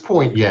price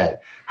point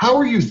yet. How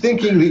are you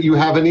thinking that you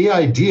have any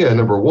idea,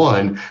 number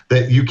one,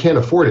 that you can't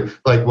afford it?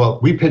 Like, well,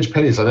 we pinch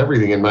pennies on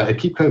everything. And I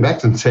keep coming back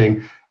to them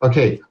saying,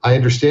 okay, I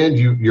understand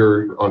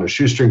you're on a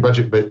shoestring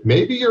budget, but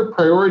maybe you're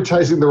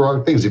prioritizing the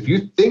wrong things. If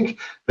you think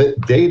that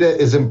data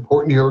is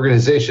important to your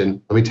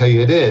organization, let me tell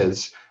you it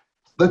is.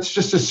 Let's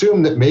just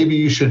assume that maybe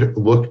you should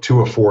look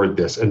to afford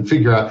this and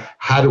figure out,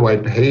 how do I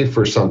pay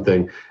for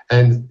something?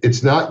 And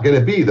it's not going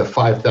to be the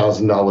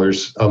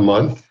 $5,000 a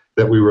month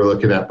that we were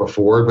looking at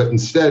before, but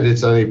instead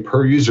it's on a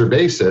per user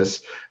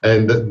basis.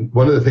 And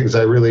one of the things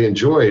I really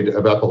enjoyed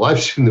about the live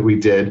stream that we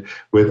did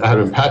with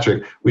Adam and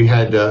Patrick, we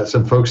had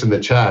some folks in the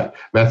chat.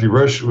 Matthew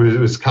Roche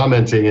was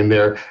commenting in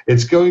there.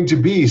 It's going to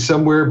be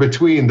somewhere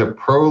between the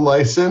Pro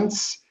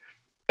license.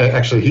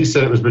 Actually, he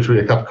said it was between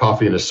a cup of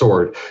coffee and a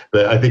sword.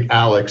 But I think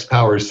Alex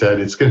Powers said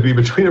it's going to be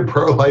between a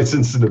Pro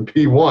license and a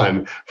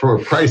P1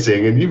 from a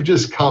pricing. And you've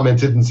just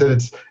commented and said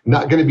it's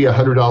not going to be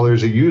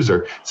 $100 a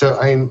user. So,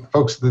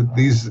 folks,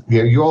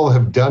 you all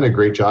have done a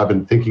great job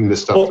in thinking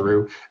this stuff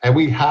through. And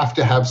we have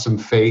to have some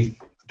faith.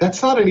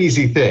 That's not an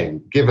easy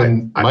thing,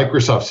 given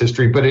Microsoft's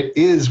history, but it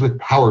is with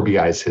Power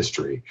BI's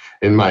history,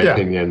 in my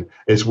opinion.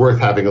 It's worth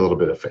having a little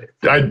bit of faith.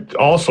 I'd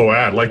also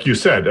add, like you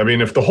said,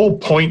 if the whole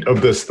point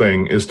of this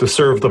thing is to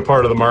serve the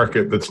part of the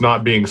market that's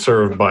not being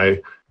served by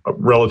a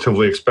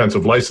relatively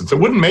expensive license, it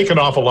wouldn't make an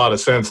awful lot of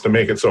sense to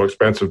make it so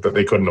expensive that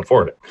they couldn't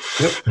afford it.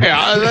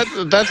 Yeah,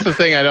 that's the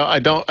thing I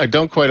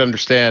don't quite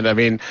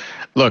understand.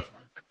 Look,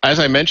 as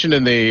I mentioned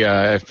in the,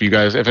 if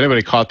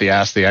anybody caught the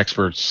Ask the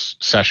Experts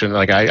session,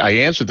 like I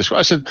answered this.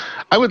 I said,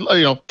 I would,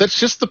 that's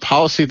just the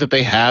policy that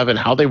they have and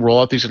how they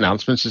roll out these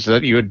announcements, is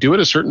that you would do it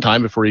a certain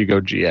time before you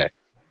go GA.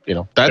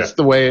 That's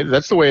the way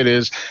it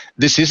is.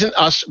 This isn't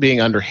us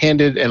being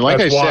underhanded. And like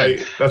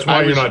that's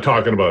why you're not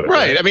talking about it.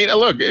 Right.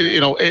 Look,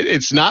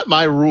 it's not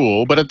my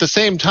rule, but at the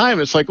same time,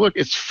 it's like, look,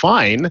 it's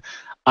fine.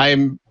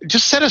 I'm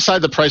just set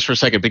aside the price for a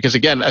second, because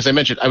again, as I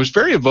mentioned, I was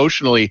very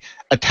emotionally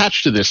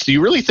attached to this. Do you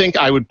really think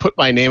I would put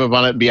my name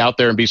on it and be out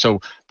there and be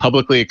so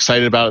publicly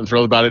excited about it and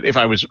thrilled about it if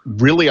I was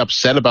really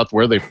upset about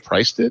where they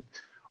priced it?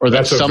 Or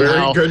that's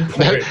somehow, a very good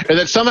point.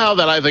 That somehow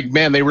that I think,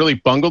 man, they really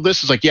bungled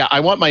this. It's like, yeah, I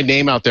want my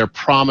name out there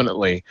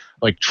prominently,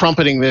 like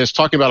trumpeting this,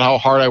 talking about how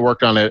hard I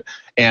worked on it.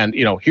 And,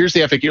 here's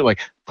the FAQ, like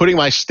putting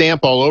my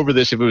stamp all over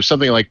this if it was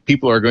something like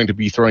people are going to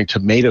be throwing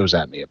tomatoes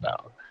at me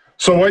about.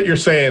 So what you're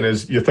saying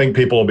is you think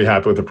people will be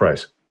happy with the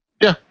price?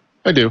 Yeah,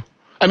 I do.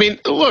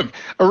 Look,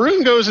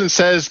 Arun goes and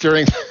says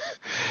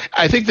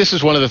I think this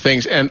is one of the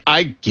things, and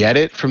I get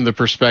it from the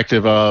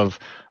perspective of,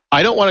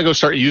 I don't want to go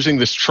start using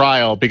this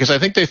trial, because I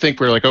think they think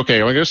we're like, okay,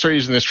 I'm going to start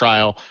using this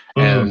trial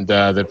and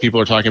that people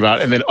are talking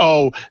about, and then,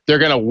 they're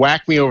going to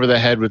whack me over the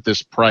head with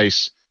this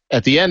price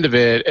at the end of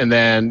it. And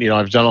then,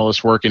 I've done all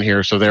this work in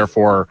here. So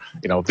therefore,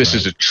 this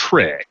is a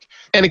trick.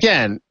 And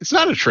again, it's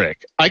not a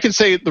trick. I can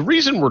say the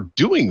reason we're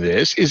doing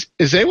this is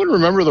anyone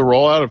remember the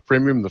rollout of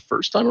Premium the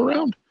first time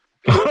around?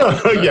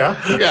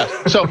 Yeah.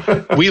 So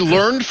we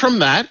learned from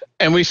that,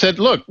 and we said,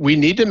 look, we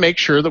need to make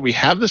sure that we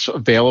have this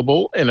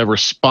available in a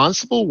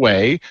responsible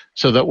way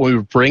so that when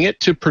we bring it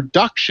to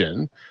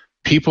production,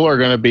 people are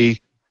going to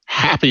be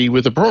happy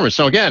with the performance.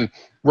 So again,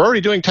 we're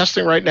already doing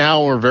testing right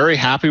now, and we're very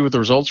happy with the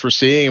results we're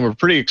seeing, and we're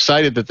pretty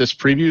excited that this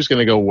preview is going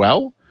to go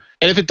well.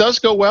 And if it does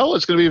go well,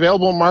 it's going to be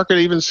available in market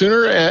even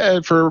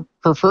sooner for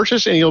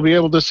purchase, and you'll be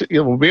able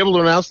to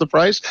announce the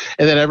price,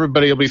 and then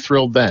everybody will be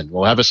thrilled then.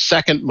 We'll have a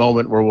second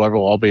moment where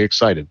we'll all be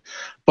excited.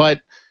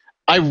 But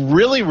I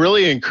really,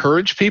 really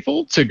encourage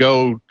people to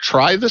go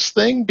try this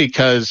thing,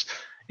 because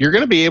you're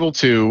going to be able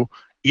to,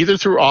 either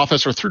through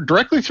Office or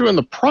directly through in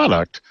the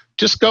product,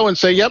 just go and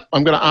say, yep,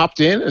 I'm going to opt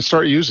in and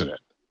start using it.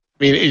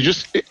 I mean,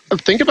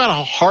 think about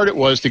how hard it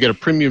was to get a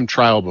premium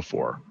trial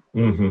before.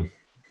 Mm-hmm.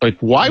 Like,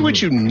 why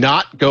would you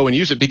not go and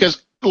use it?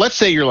 Because let's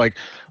say you're like,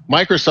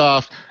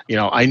 Microsoft,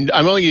 I'm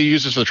only going to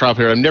use this for the trial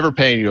period. I'm never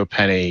paying you a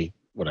penny,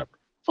 whatever.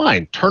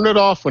 Fine, turn it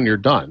off when you're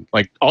done.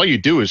 Like, all you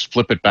do is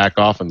flip it back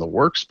off in the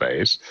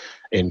workspace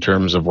in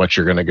terms of what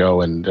you're going to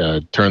go and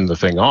turn the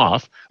thing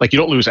off. Like, you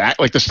don't lose,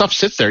 like, the stuff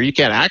sits there. You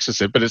can't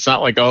access it, but it's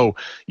not like, oh,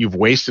 you've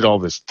wasted all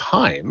this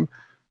time.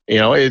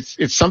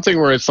 It's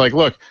something where it's like,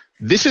 look,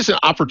 this is an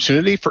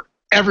opportunity for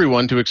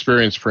everyone to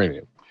experience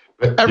premium.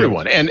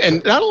 Everyone.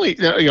 And not only,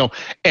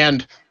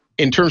 and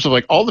in terms of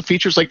like all the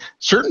features, like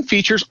certain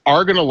features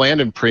are going to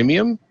land in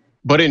premium,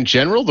 but in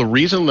general, the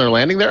reason they're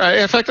landing there,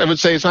 in fact, I would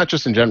say it's not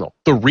just in general.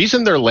 The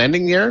reason they're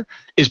landing there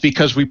is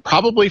because we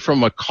probably,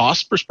 from a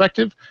cost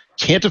perspective,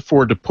 can't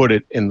afford to put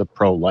it in the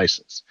Pro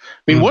license.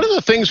 I mean, one of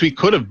the things we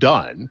could have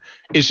done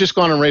is just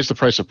gone and raised the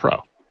price of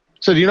Pro.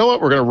 So, you know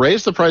what? We're going to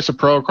raise the price of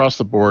Pro across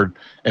the board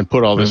and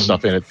put all this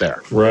stuff in it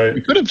there. Right.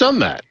 We could have done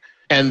that.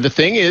 And the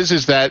thing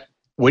is that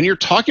when you're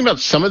talking about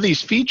some of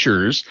these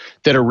features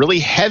that are really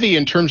heavy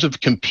in terms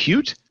of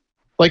compute,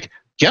 like,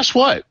 guess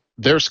what?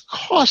 There's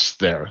costs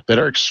there that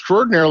are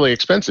extraordinarily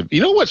expensive.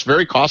 You know what's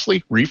very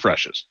costly?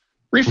 Refreshes.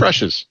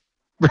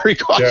 Very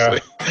costly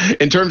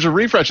in terms of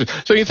refreshes.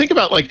 So you think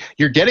about, like,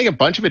 you're getting a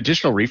bunch of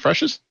additional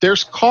refreshes.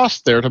 There's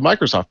cost there to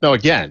Microsoft. Now,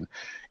 again,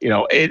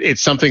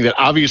 it's something that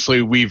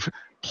obviously we've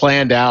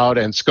planned out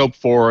and scoped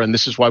for, and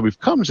this is why we've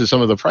come to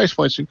some of the price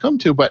points we've come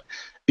to. But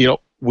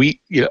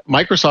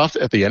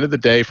Microsoft, at the end of the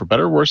day, for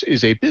better or worse,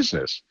 is a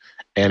business,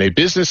 and a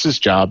business's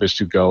job is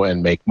to go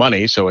and make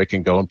money so it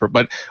can go and.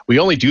 But we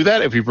only do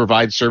that if we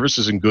provide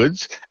services and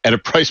goods at a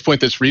price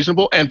point that's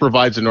reasonable and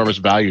provides enormous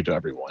value to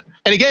everyone.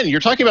 And again, you're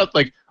talking about,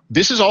 like,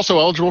 this is also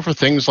eligible for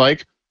things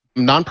like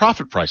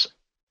nonprofit pricing.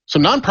 So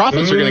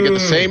nonprofits are going to get the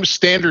same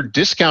standard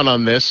discount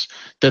on this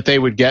that they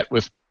would get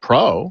with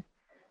Pro.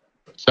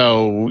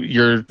 So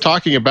you're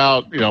talking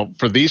about,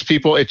 for these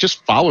people, it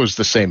just follows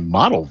the same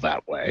model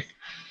that way.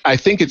 I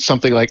think it's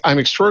something like, I'm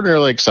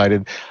extraordinarily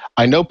excited.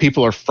 I know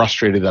people are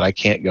frustrated that I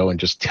can't go and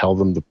just tell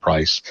them the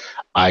price.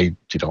 I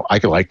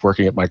like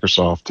working at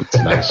Microsoft. It's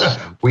nice.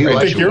 I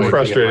think you're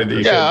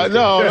frustrated.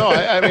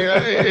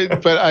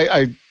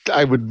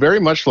 I would very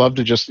much love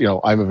to just,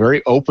 I'm a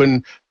very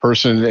open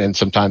person, and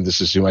sometimes this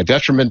is to my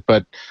detriment,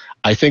 but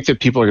I think that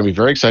people are going to be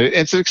very excited.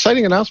 It's an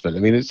exciting announcement. I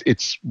mean, it's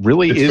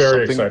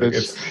something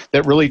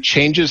that really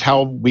changes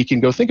how we can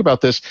go think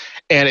about this.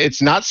 And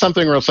it's not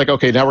something where it's like,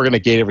 okay, now we're going to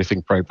gate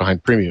everything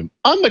behind premium.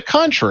 On the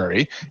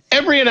contrary,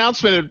 every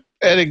announcement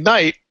at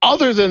Ignite,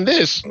 other than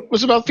this,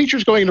 was about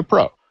features going into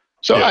Pro.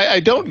 So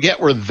I don't get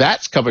where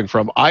that's coming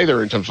from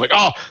either, in terms of like,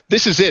 oh,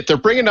 this is it. They're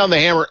bringing down the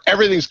hammer.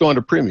 Everything's going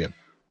to premium.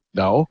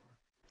 No.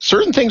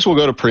 Certain things will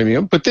go to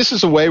premium, but this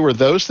is a way where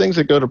those things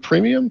that go to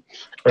premium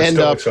are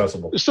still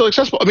accessible. Still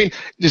accessible. I mean,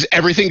 does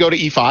everything go to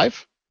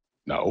E5?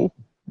 No.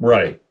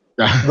 Right.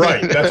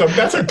 Right.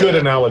 That's a good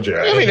analogy.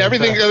 I mean,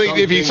 everything.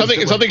 If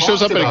something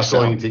shows up in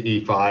Excel, going to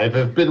E5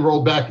 have been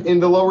rolled back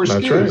into lower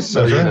SKUs. Right.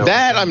 So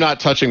that I'm not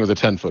touching with a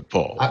 10-foot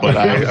pole. But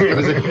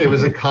it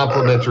was a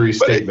complimentary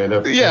statement.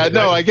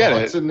 I get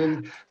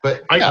it.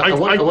 But I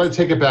want to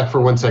take it back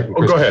for 1 second,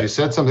 Chris. Go ahead. You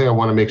said something I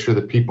want to make sure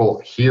that people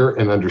hear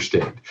and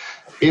understand.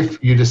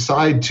 If you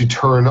decide to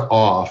turn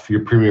off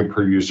your premium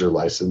per user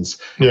license,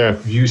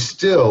 you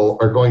still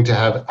are going to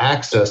have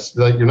access.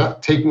 Like, you're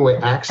not taking away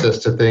access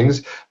to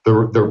things.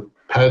 The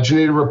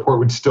paginated report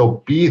would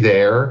still be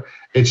there.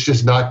 It's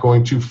just not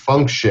going to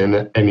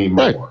function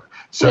anymore. Right.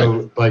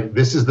 So, like,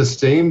 this is the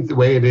same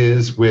way it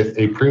is with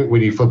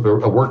when you flip a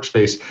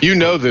workspace. You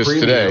know this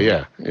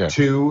today,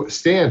 to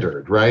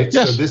standard, right?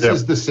 Yes. So this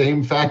is the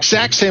same factor.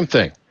 Exact same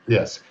thing.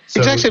 Yes.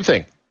 Exact same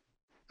thing.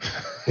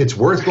 It's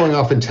worth going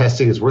off and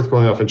testing. It's worth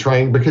going off and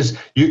trying, because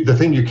the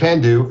thing you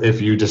can do,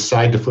 if you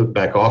decide to flip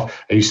back off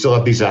and you still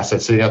have these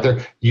assets sitting out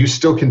there, you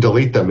still can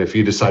delete them if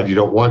you decide you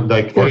don't want.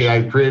 Like, hey,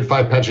 I created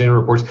 5 paginated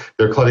reports.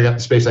 They're cluttering up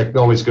the space. I can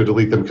always go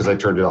delete them because I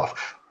turned it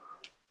off.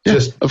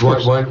 Just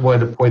wanted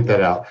to point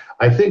that out.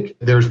 I think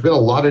there's been a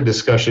lot of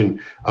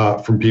discussion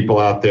from people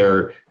out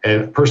there,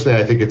 and personally,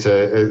 I think it's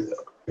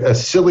a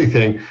silly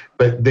thing,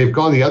 but they've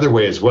gone the other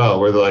way as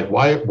well, where they're like,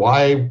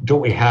 why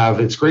don't we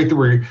have, it's great that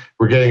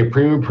we're getting a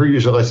premium per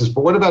user license,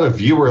 but what about a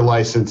viewer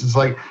license? It's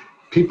like,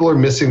 people are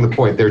missing the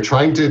point. They're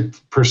trying to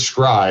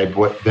prescribe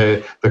what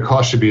the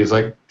cost should be. Is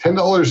like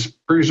 $10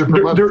 per user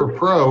per month for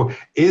Pro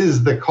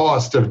is the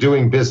cost of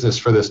doing business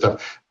for this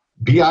stuff.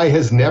 BI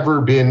has never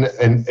been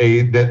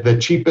the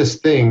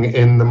cheapest thing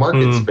in the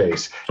market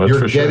space.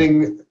 You're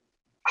getting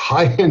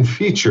high-end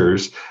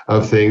features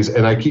of things,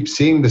 and I keep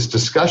seeing this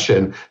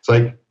discussion. It's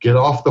like, get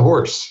off the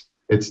horse.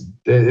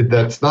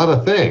 that's not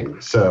a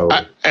thing. So,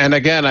 and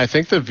again, I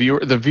think the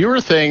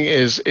viewer thing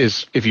is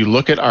if you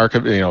look at our,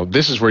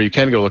 this is where you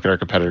can go look at our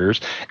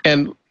competitors.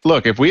 And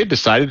look, if we had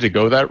decided to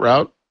go that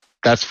route,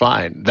 that's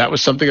fine. That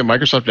was something that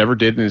Microsoft never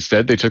did, and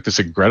instead they took this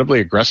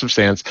incredibly aggressive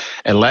stance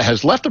and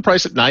has left the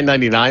price at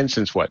 $9.99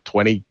 since what,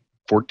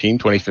 2014,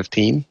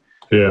 2015.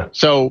 Yeah.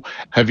 So,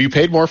 have you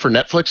paid more for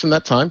Netflix in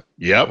that time?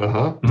 Yep.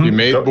 Uh-huh. You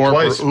made more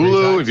for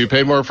Hulu. Have you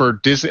paid more for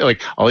Disney?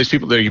 Like all these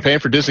people, are you paying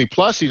for Disney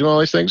Plus? You doing all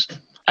these things?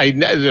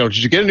 Did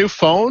you get a new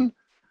phone?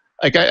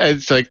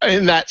 It's like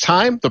in that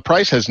time, the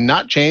price has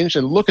not changed,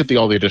 and look at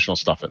all the additional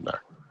stuff in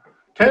there.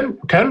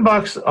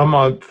 $10 a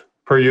month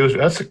per user.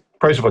 That's the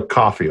price of a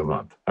coffee a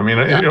month. I mean,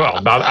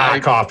 not a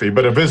coffee,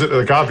 but a visit to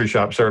the coffee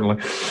shop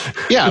certainly.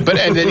 Yeah,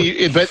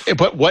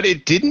 but what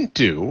it didn't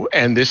do,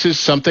 and this is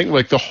something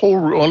like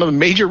one of the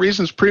major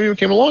reasons Premium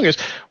came along is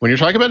when you're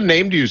talking about a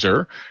named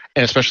user,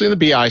 and especially in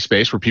the BI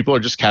space where people are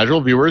just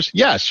casual viewers,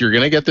 yes, you're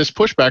going to get this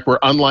pushback where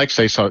unlike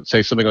say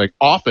something like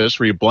Office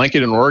where you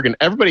blanket in Oregon,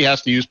 everybody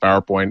has to use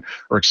PowerPoint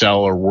or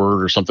Excel or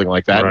Word or something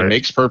like that. Right. It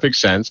makes perfect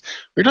sense.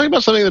 We're talking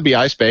about something in the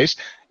BI space.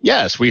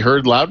 Yes, we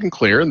heard loud and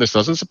clear, and this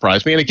doesn't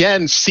surprise me. And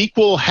again,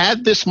 SQL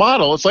had this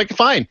model. It's like,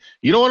 fine,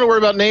 you don't want to worry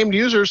about named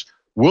users.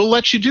 We'll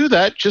let you do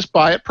that. Just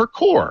buy it per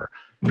core.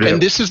 Yeah.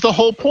 And this is the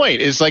whole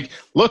point. Is like,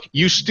 look,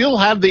 you still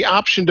have the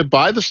option to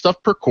buy the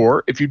stuff per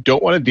core if you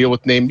don't want to deal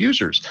with named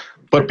users.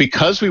 But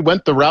because we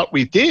went the route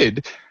we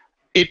did,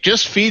 it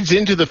just feeds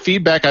into the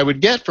feedback I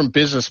would get from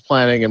business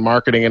planning and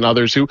marketing and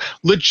others who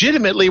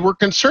legitimately were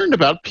concerned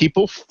about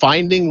people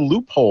finding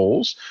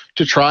loopholes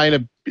to try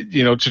and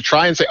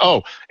say,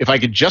 oh, if I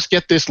could just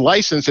get this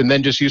license and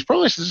then just use pro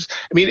licenses,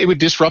 I mean, it would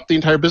disrupt the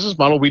entire business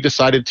model we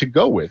decided to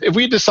go with. If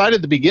we had decided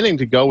at the beginning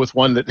to go with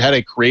one that had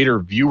a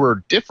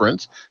creator-viewer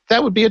difference,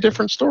 that would be a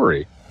different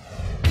story.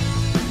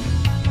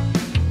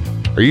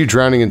 Are you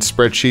drowning in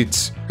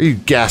spreadsheets? Are you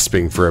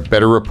gasping for a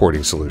better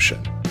reporting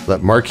solution?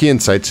 Let Marquee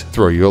Insights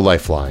throw you a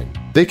lifeline.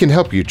 They can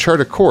help you chart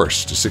a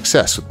course to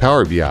success with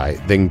Power BI,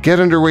 then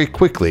get underway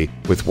quickly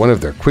with one of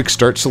their quick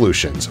start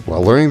solutions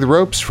while learning the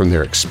ropes from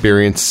their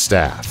experienced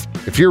staff.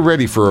 If you're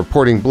ready for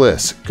reporting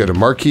bliss, go to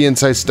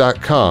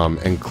marqueeinsights.com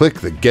and click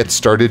the Get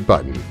Started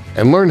button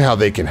and learn how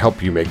they can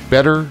help you make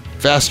better,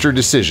 faster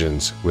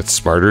decisions with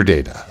smarter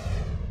data.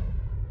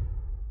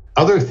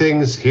 Other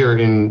things here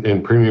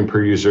in Premium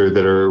per user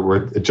that are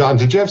worth. John,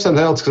 did you have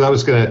something else? Because I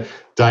was going to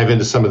dive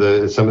into some of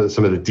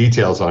the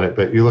details on it,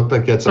 but you looked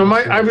like you had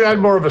something. I had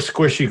more of a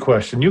squishy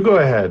question. You go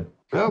ahead.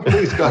 No,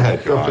 please go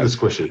ahead. Go for the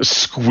squishy. A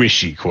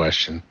squishy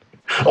question.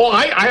 Oh,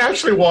 I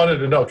actually wanted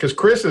to know because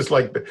Chris is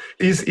like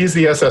he's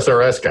the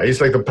SSRS guy.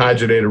 He's like the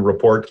paginated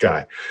report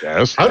guy.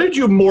 Yes. How did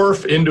you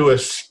morph into a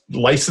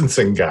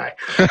licensing guy?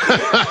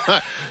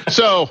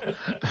 So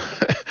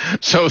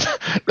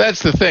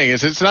that's the thing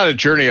is it's not a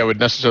journey I would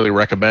necessarily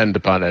recommend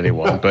upon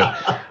anyone,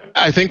 but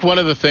I think one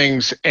of the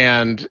things,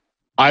 and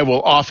I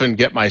will often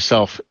get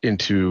myself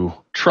into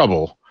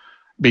trouble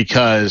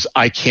because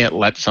I can't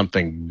let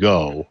something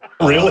go.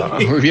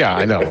 Really? Yeah,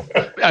 I know.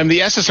 I'm the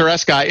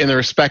SSRS guy in the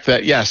respect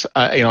that, yes,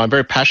 I'm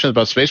very passionate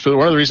about space, but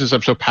one of the reasons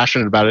I'm so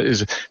passionate about it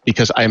is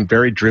because I am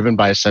very driven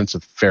by a sense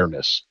of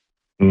fairness.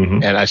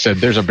 Mm-hmm. And I said,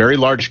 there's a very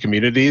large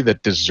community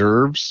that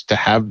deserves to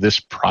have this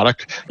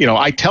product.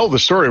 I tell the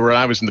story where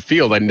I was in the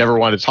field, I never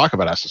wanted to talk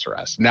about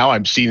SSRS. Now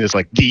I'm seen as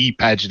like the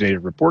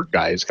paginated report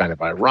guy. Is kind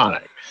of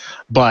ironic.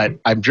 But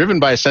I'm driven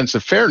by a sense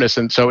of fairness.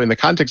 And so in the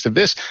context of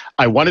this,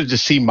 I wanted to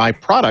see my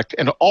product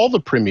and all the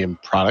premium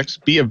products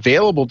be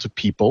available to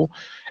people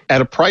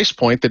at a price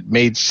point that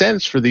made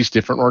sense for these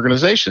different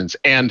organizations.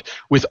 And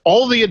with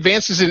all the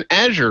advances in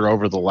Azure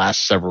over the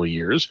last several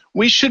years,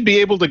 we should be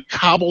able to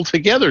cobble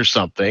together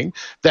something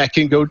that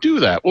can go do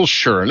that. Well,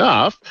 sure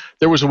enough,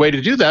 there was a way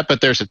to do that,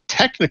 but there's a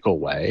technical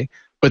way.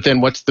 But then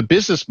what's the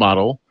business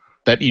model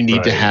that you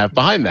need to have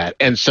behind that?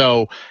 And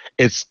so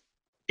it's,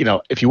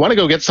 if you want to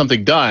go get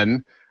something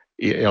done,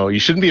 you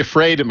shouldn't be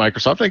afraid at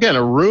Microsoft. And again,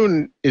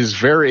 Arun is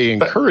very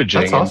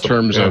encouraging in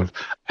terms of,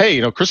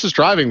 hey, Chris is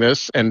driving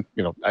this, and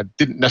I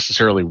didn't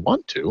necessarily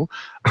want to,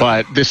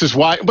 but this is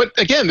why. But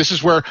again, this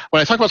is where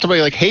when I talk about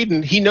somebody like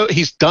Hayden,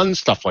 he's done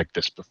stuff like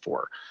this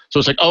before. So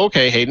it's like, oh,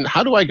 okay, Hayden,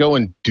 how do I go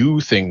and do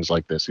things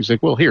like this? He's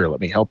like, well, here,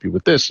 let me help you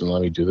with this, and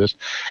let me do this.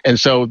 And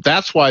so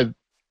that's why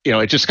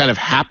it just kind of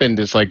happened.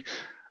 It's like,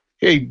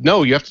 hey,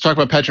 no, you have to talk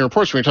about paginate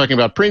reports when you're talking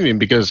about premium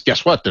because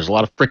guess what? There's a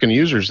lot of freaking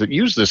users that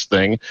use this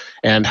thing.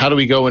 And how do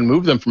we go and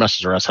move them from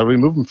SSRS? How do we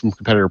move them from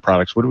competitor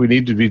products? What do we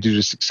need to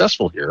be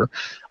successful here?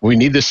 We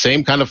need the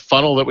same kind of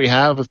funnel that we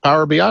have with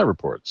Power BI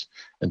reports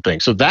and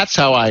things. So that's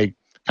how I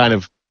kind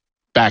of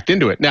backed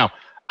into it. Now,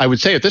 I would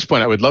say at this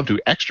point, I would love to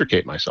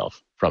extricate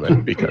myself from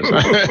it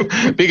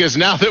because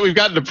now that we've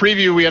gotten the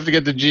preview, we have to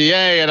get the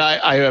GA, and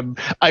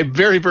I'm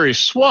very, very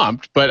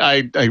swamped. But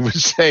I would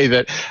say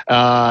that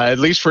at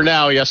least for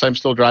now, yes, I'm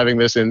still driving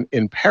this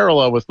in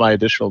parallel with my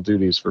additional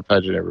duties for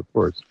paginated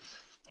reports,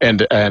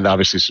 and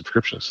obviously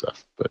subscription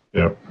stuff. But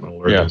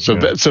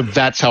so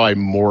that's how I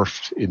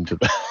morphed into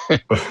that.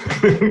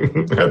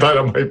 I thought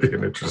it might be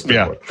an interesting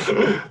one.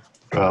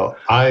 Well,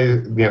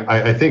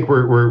 I think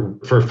we're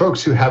for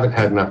folks who haven't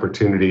had an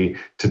opportunity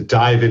to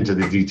dive into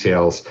the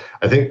details.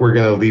 I think we're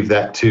going to leave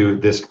that to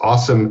this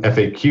awesome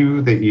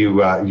FAQ that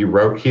you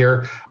wrote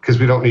here, because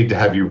we don't need to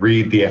have you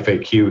read the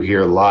FAQ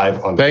here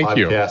live on the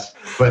podcast.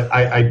 But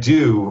I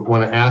do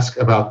want to ask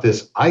about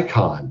this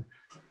icon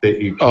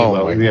that you came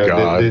up with,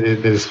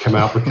 that has come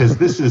out, because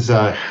this is.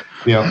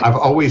 I've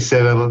always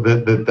said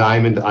that the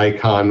diamond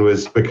icon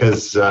was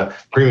because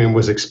premium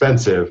was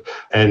expensive,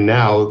 and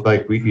now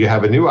you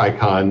have a new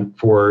icon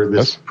for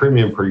this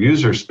premium per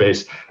user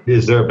space.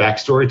 Is there a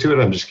backstory to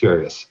it? I'm just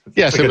curious.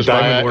 Yes, it was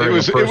my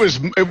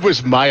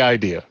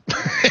idea.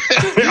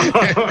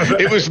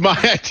 It was my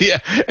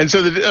idea, and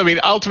so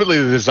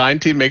ultimately the design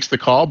team makes the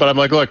call. But I'm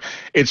like, look,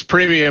 it's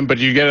premium, but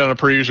you get it on a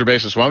per user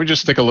basis. Why don't we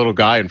just stick a little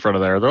guy in front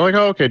of there? They're like,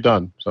 oh, okay,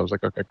 done. So I was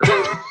like, okay,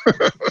 great.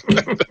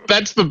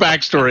 That's the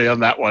backstory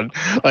on that one.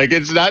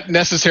 It's not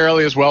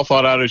necessarily as well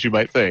thought out as you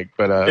might think,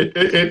 but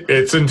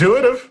it's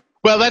intuitive.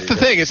 Well, that's the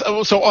thing.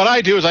 So what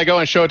I do is I go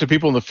and show it to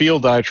people in the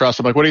field that I trust.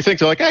 I'm like, what do you think?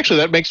 They're like, actually,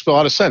 that makes a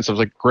lot of sense. I was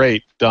like,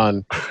 great,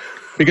 done.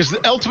 Because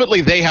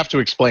ultimately they have to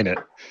explain it.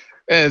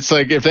 And it's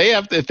like, if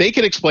they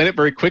can explain it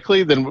very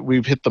quickly, then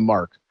we've hit the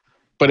mark.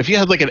 But if you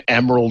had an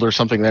emerald or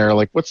something there,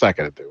 what's that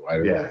going to do?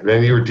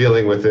 Then you were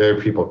dealing with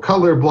people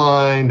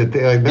colorblind.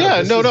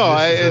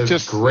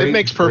 It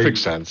makes perfect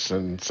sense.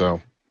 And so...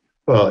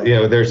 Well,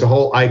 there's a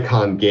whole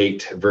icon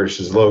gate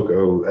versus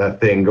logo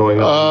thing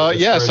going on.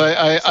 Yes,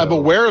 I'm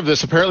aware of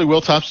this. Apparently,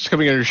 Will Thompson's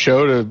coming on your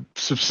show to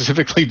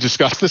specifically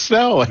discuss this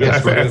now.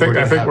 Yes, I think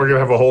we're going to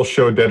have a whole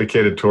show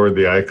dedicated toward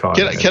the icon.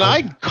 Can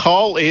I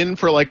call in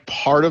for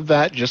part of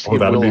that just to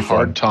give Will a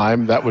hard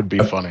time? That would be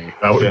funny.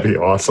 That would be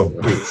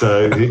awesome.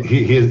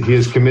 He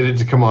is committed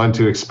to come on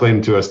to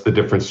explain to us the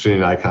difference between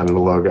an icon and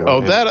a logo.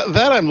 Oh,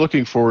 that I'm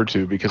looking forward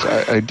to, because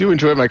I do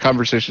enjoy my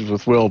conversations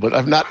with Will, but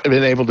I've not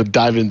been able to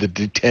dive into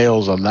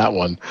details on that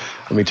one,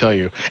 let me tell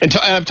you. And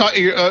I'm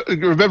talking.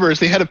 Remember, as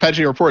the head of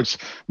Paginated Reports,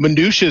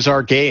 minutia is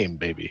our game,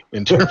 baby.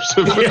 In terms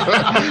of,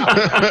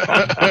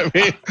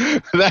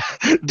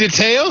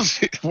 details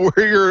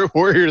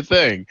were your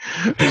thing.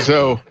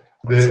 So.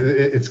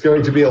 It's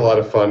going to be a lot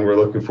of fun. We're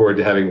looking forward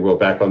to having Will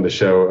back on the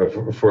show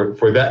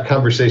for that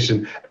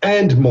conversation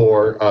and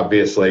more,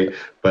 obviously.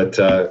 But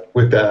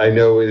with that, I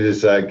know it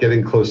is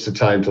getting close to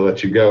time to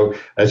let you go.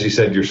 As you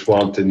said, you're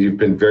swamped, and you've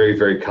been very,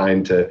 very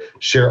kind to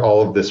share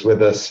all of this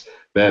with us.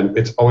 Man,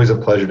 it's always a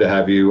pleasure to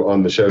have you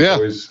on the show.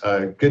 It's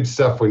always good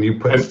stuff when you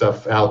put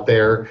stuff out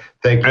there.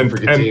 Thank you for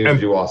continuing to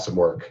do awesome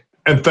work.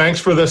 And thanks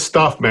for this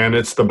stuff, man.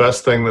 It's the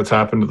best thing that's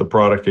happened to the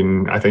product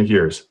in, I think,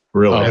 years.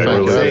 Really,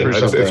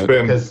 it's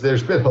been, because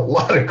there's been a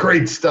lot of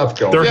great stuff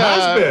going. There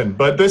has been,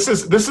 but this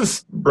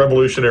is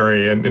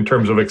revolutionary in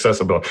terms of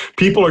accessibility.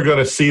 People are going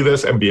to see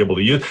this and be able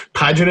to use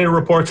Paginated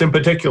Reports in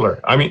particular.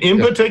 I mean, in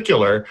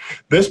particular,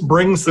 this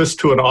brings this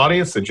to an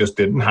audience that just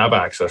didn't have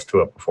access to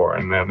it before,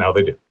 and now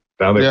they do.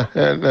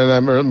 And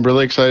I'm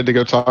really excited to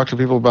go talk to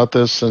people about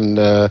this. And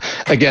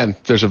again,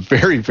 there's a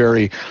very,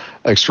 very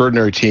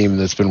extraordinary team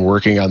that's been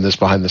working on this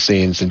behind the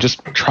scenes and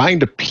just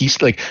trying to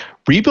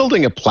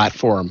rebuilding a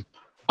platform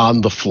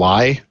on the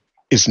fly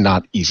is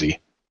not easy.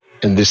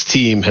 And this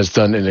team has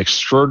done an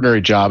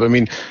extraordinary job. I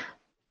mean,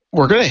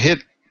 we're going to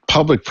hit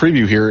public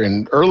preview here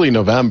in early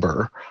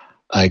November.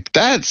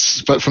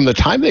 But from the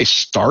time they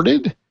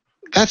started,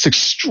 that's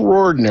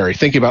extraordinary,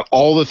 thinking about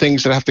all the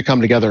things that have to come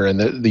together and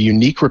the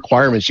unique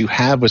requirements you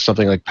have with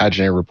something like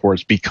Paginated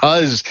Reports,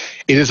 because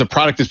it is a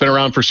product that's been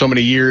around for so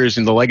many years,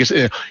 and the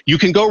legacy, you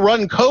can go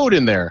run code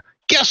in there.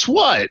 Guess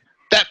what?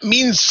 That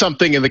means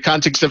something in the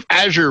context of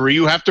Azure, where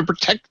you have to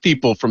protect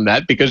people from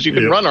that because you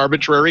can run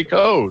arbitrary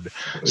code.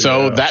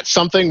 So that's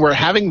something where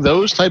having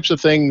those types of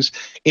things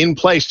in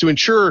place to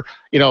ensure,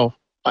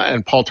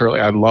 and Paul Turley,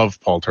 I love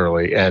Paul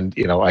Turley, and,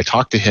 I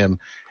talked to him,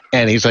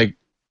 and he's like,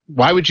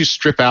 why would you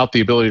strip out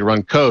the ability to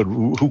run code?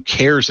 Who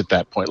cares at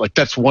that point?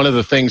 That's one of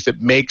the things that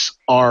makes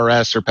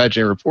RS or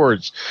Paginated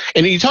Reports.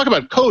 And you talk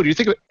about code, you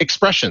think of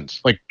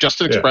expressions, like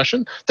just an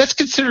expression. That's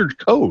considered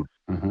code.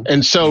 Mm-hmm.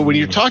 And so when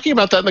you're talking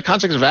about that in the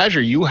context of Azure,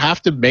 you have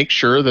to make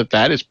sure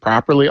that is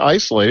properly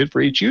isolated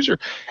for each user.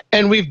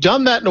 And we've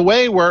done that in a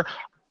way where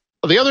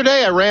the other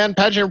day I ran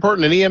Paginated Report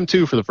in an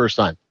EM2 for the first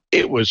time.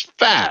 It was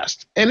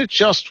fast, and it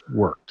just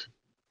worked.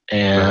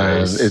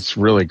 And it's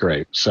really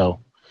great. So...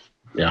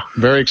 yeah,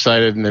 very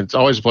excited, and it's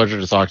always a pleasure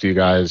to talk to you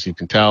guys. You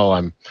can tell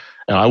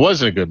I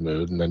was in a good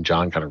mood, and then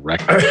John kind of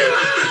wrecked me.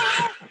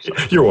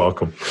 You're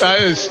welcome.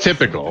 It's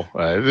typical.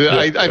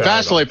 I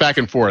vacillate back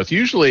and forth.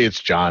 Usually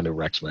it's John who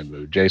wrecks my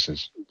mood.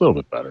 Jason's a little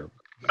bit better.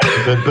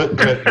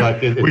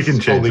 But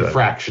it's only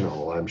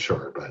fractional, I'm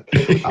sure. But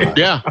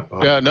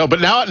But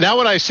now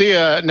when I see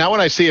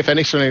if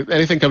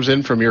anything comes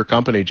in from your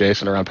company,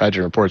 Jason, around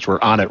Paginated Reports,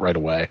 we're on it right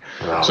away.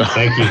 Well, so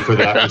thank you for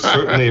that. We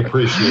certainly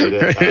appreciate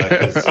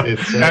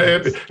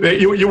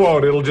it. You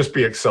won't. It'll just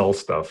be Excel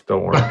stuff.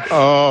 Don't worry.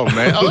 Oh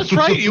man, that's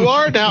right. You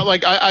are now.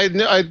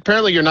 I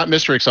apparently you're not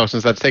Mr. Excel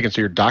since that's taken.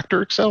 So you're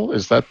Dr. Excel.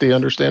 Is that the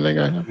understanding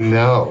I have?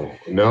 No.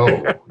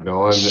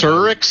 I'm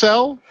Sir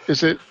Excel.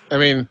 Is it? I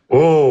mean,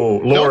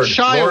 Lord, don't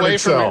shy Lord away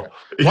Excel. from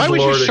it. Why would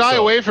Lord you shy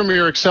Excel. away from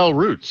your Excel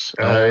roots?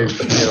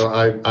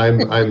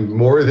 I'm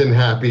more than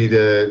happy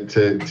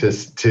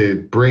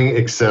to bring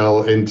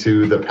Excel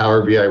into the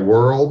Power BI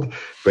world,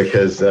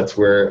 because that's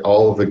where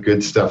all of the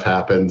good stuff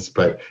happens.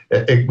 But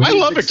I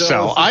love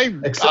Excel. I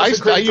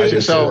use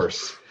Excel.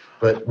 Source.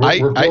 But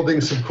we're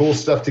building some cool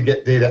stuff to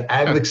get data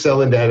out of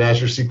Excel into an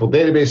Azure SQL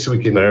database, so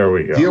we can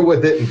deal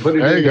with it and put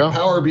it into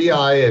Power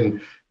BI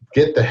and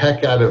get the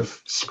heck out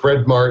of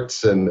spread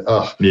marts and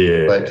But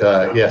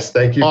yes,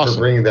 thank you for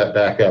bringing that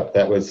back up.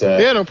 That was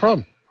no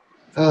problem.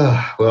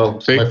 My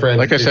friend,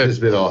 like I said, has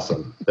been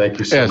awesome. Thank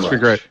you so much. It's been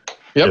great.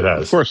 Yep,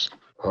 of course.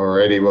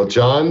 Alrighty, well,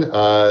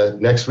 John,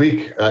 next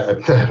week, I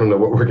don't know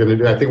what we're going to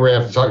do. I think we're going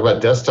to have to talk about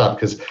desktop,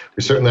 because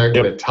we certainly aren't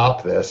going to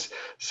top this.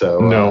 So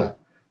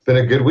it's been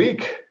a good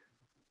week.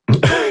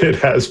 It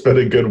has been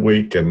a good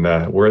week, and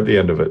we're at the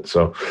end of it.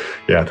 So,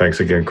 yeah, thanks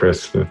again,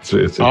 Chris.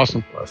 It's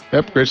awesome.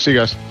 Yep, great to see you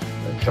guys.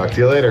 Talk to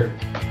you later.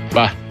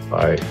 Bye.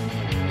 Bye.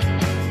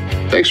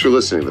 Thanks for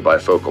listening to the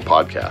Bifocal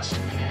Podcast.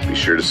 Be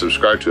sure to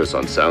subscribe to us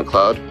on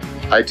SoundCloud,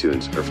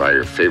 iTunes, or via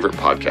your favorite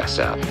podcast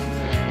app.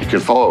 You can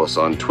follow us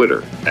on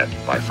Twitter at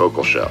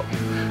Bifocal Show.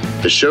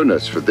 The show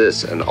notes for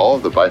this and all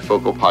of the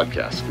Bifocal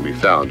podcasts can be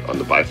found on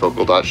the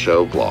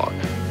bifocal.show blog.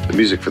 The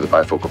music for the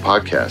Bifocal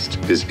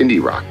Podcast is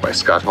Indie Rock by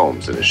Scott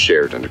Holmes and is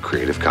shared under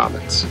Creative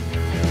Commons.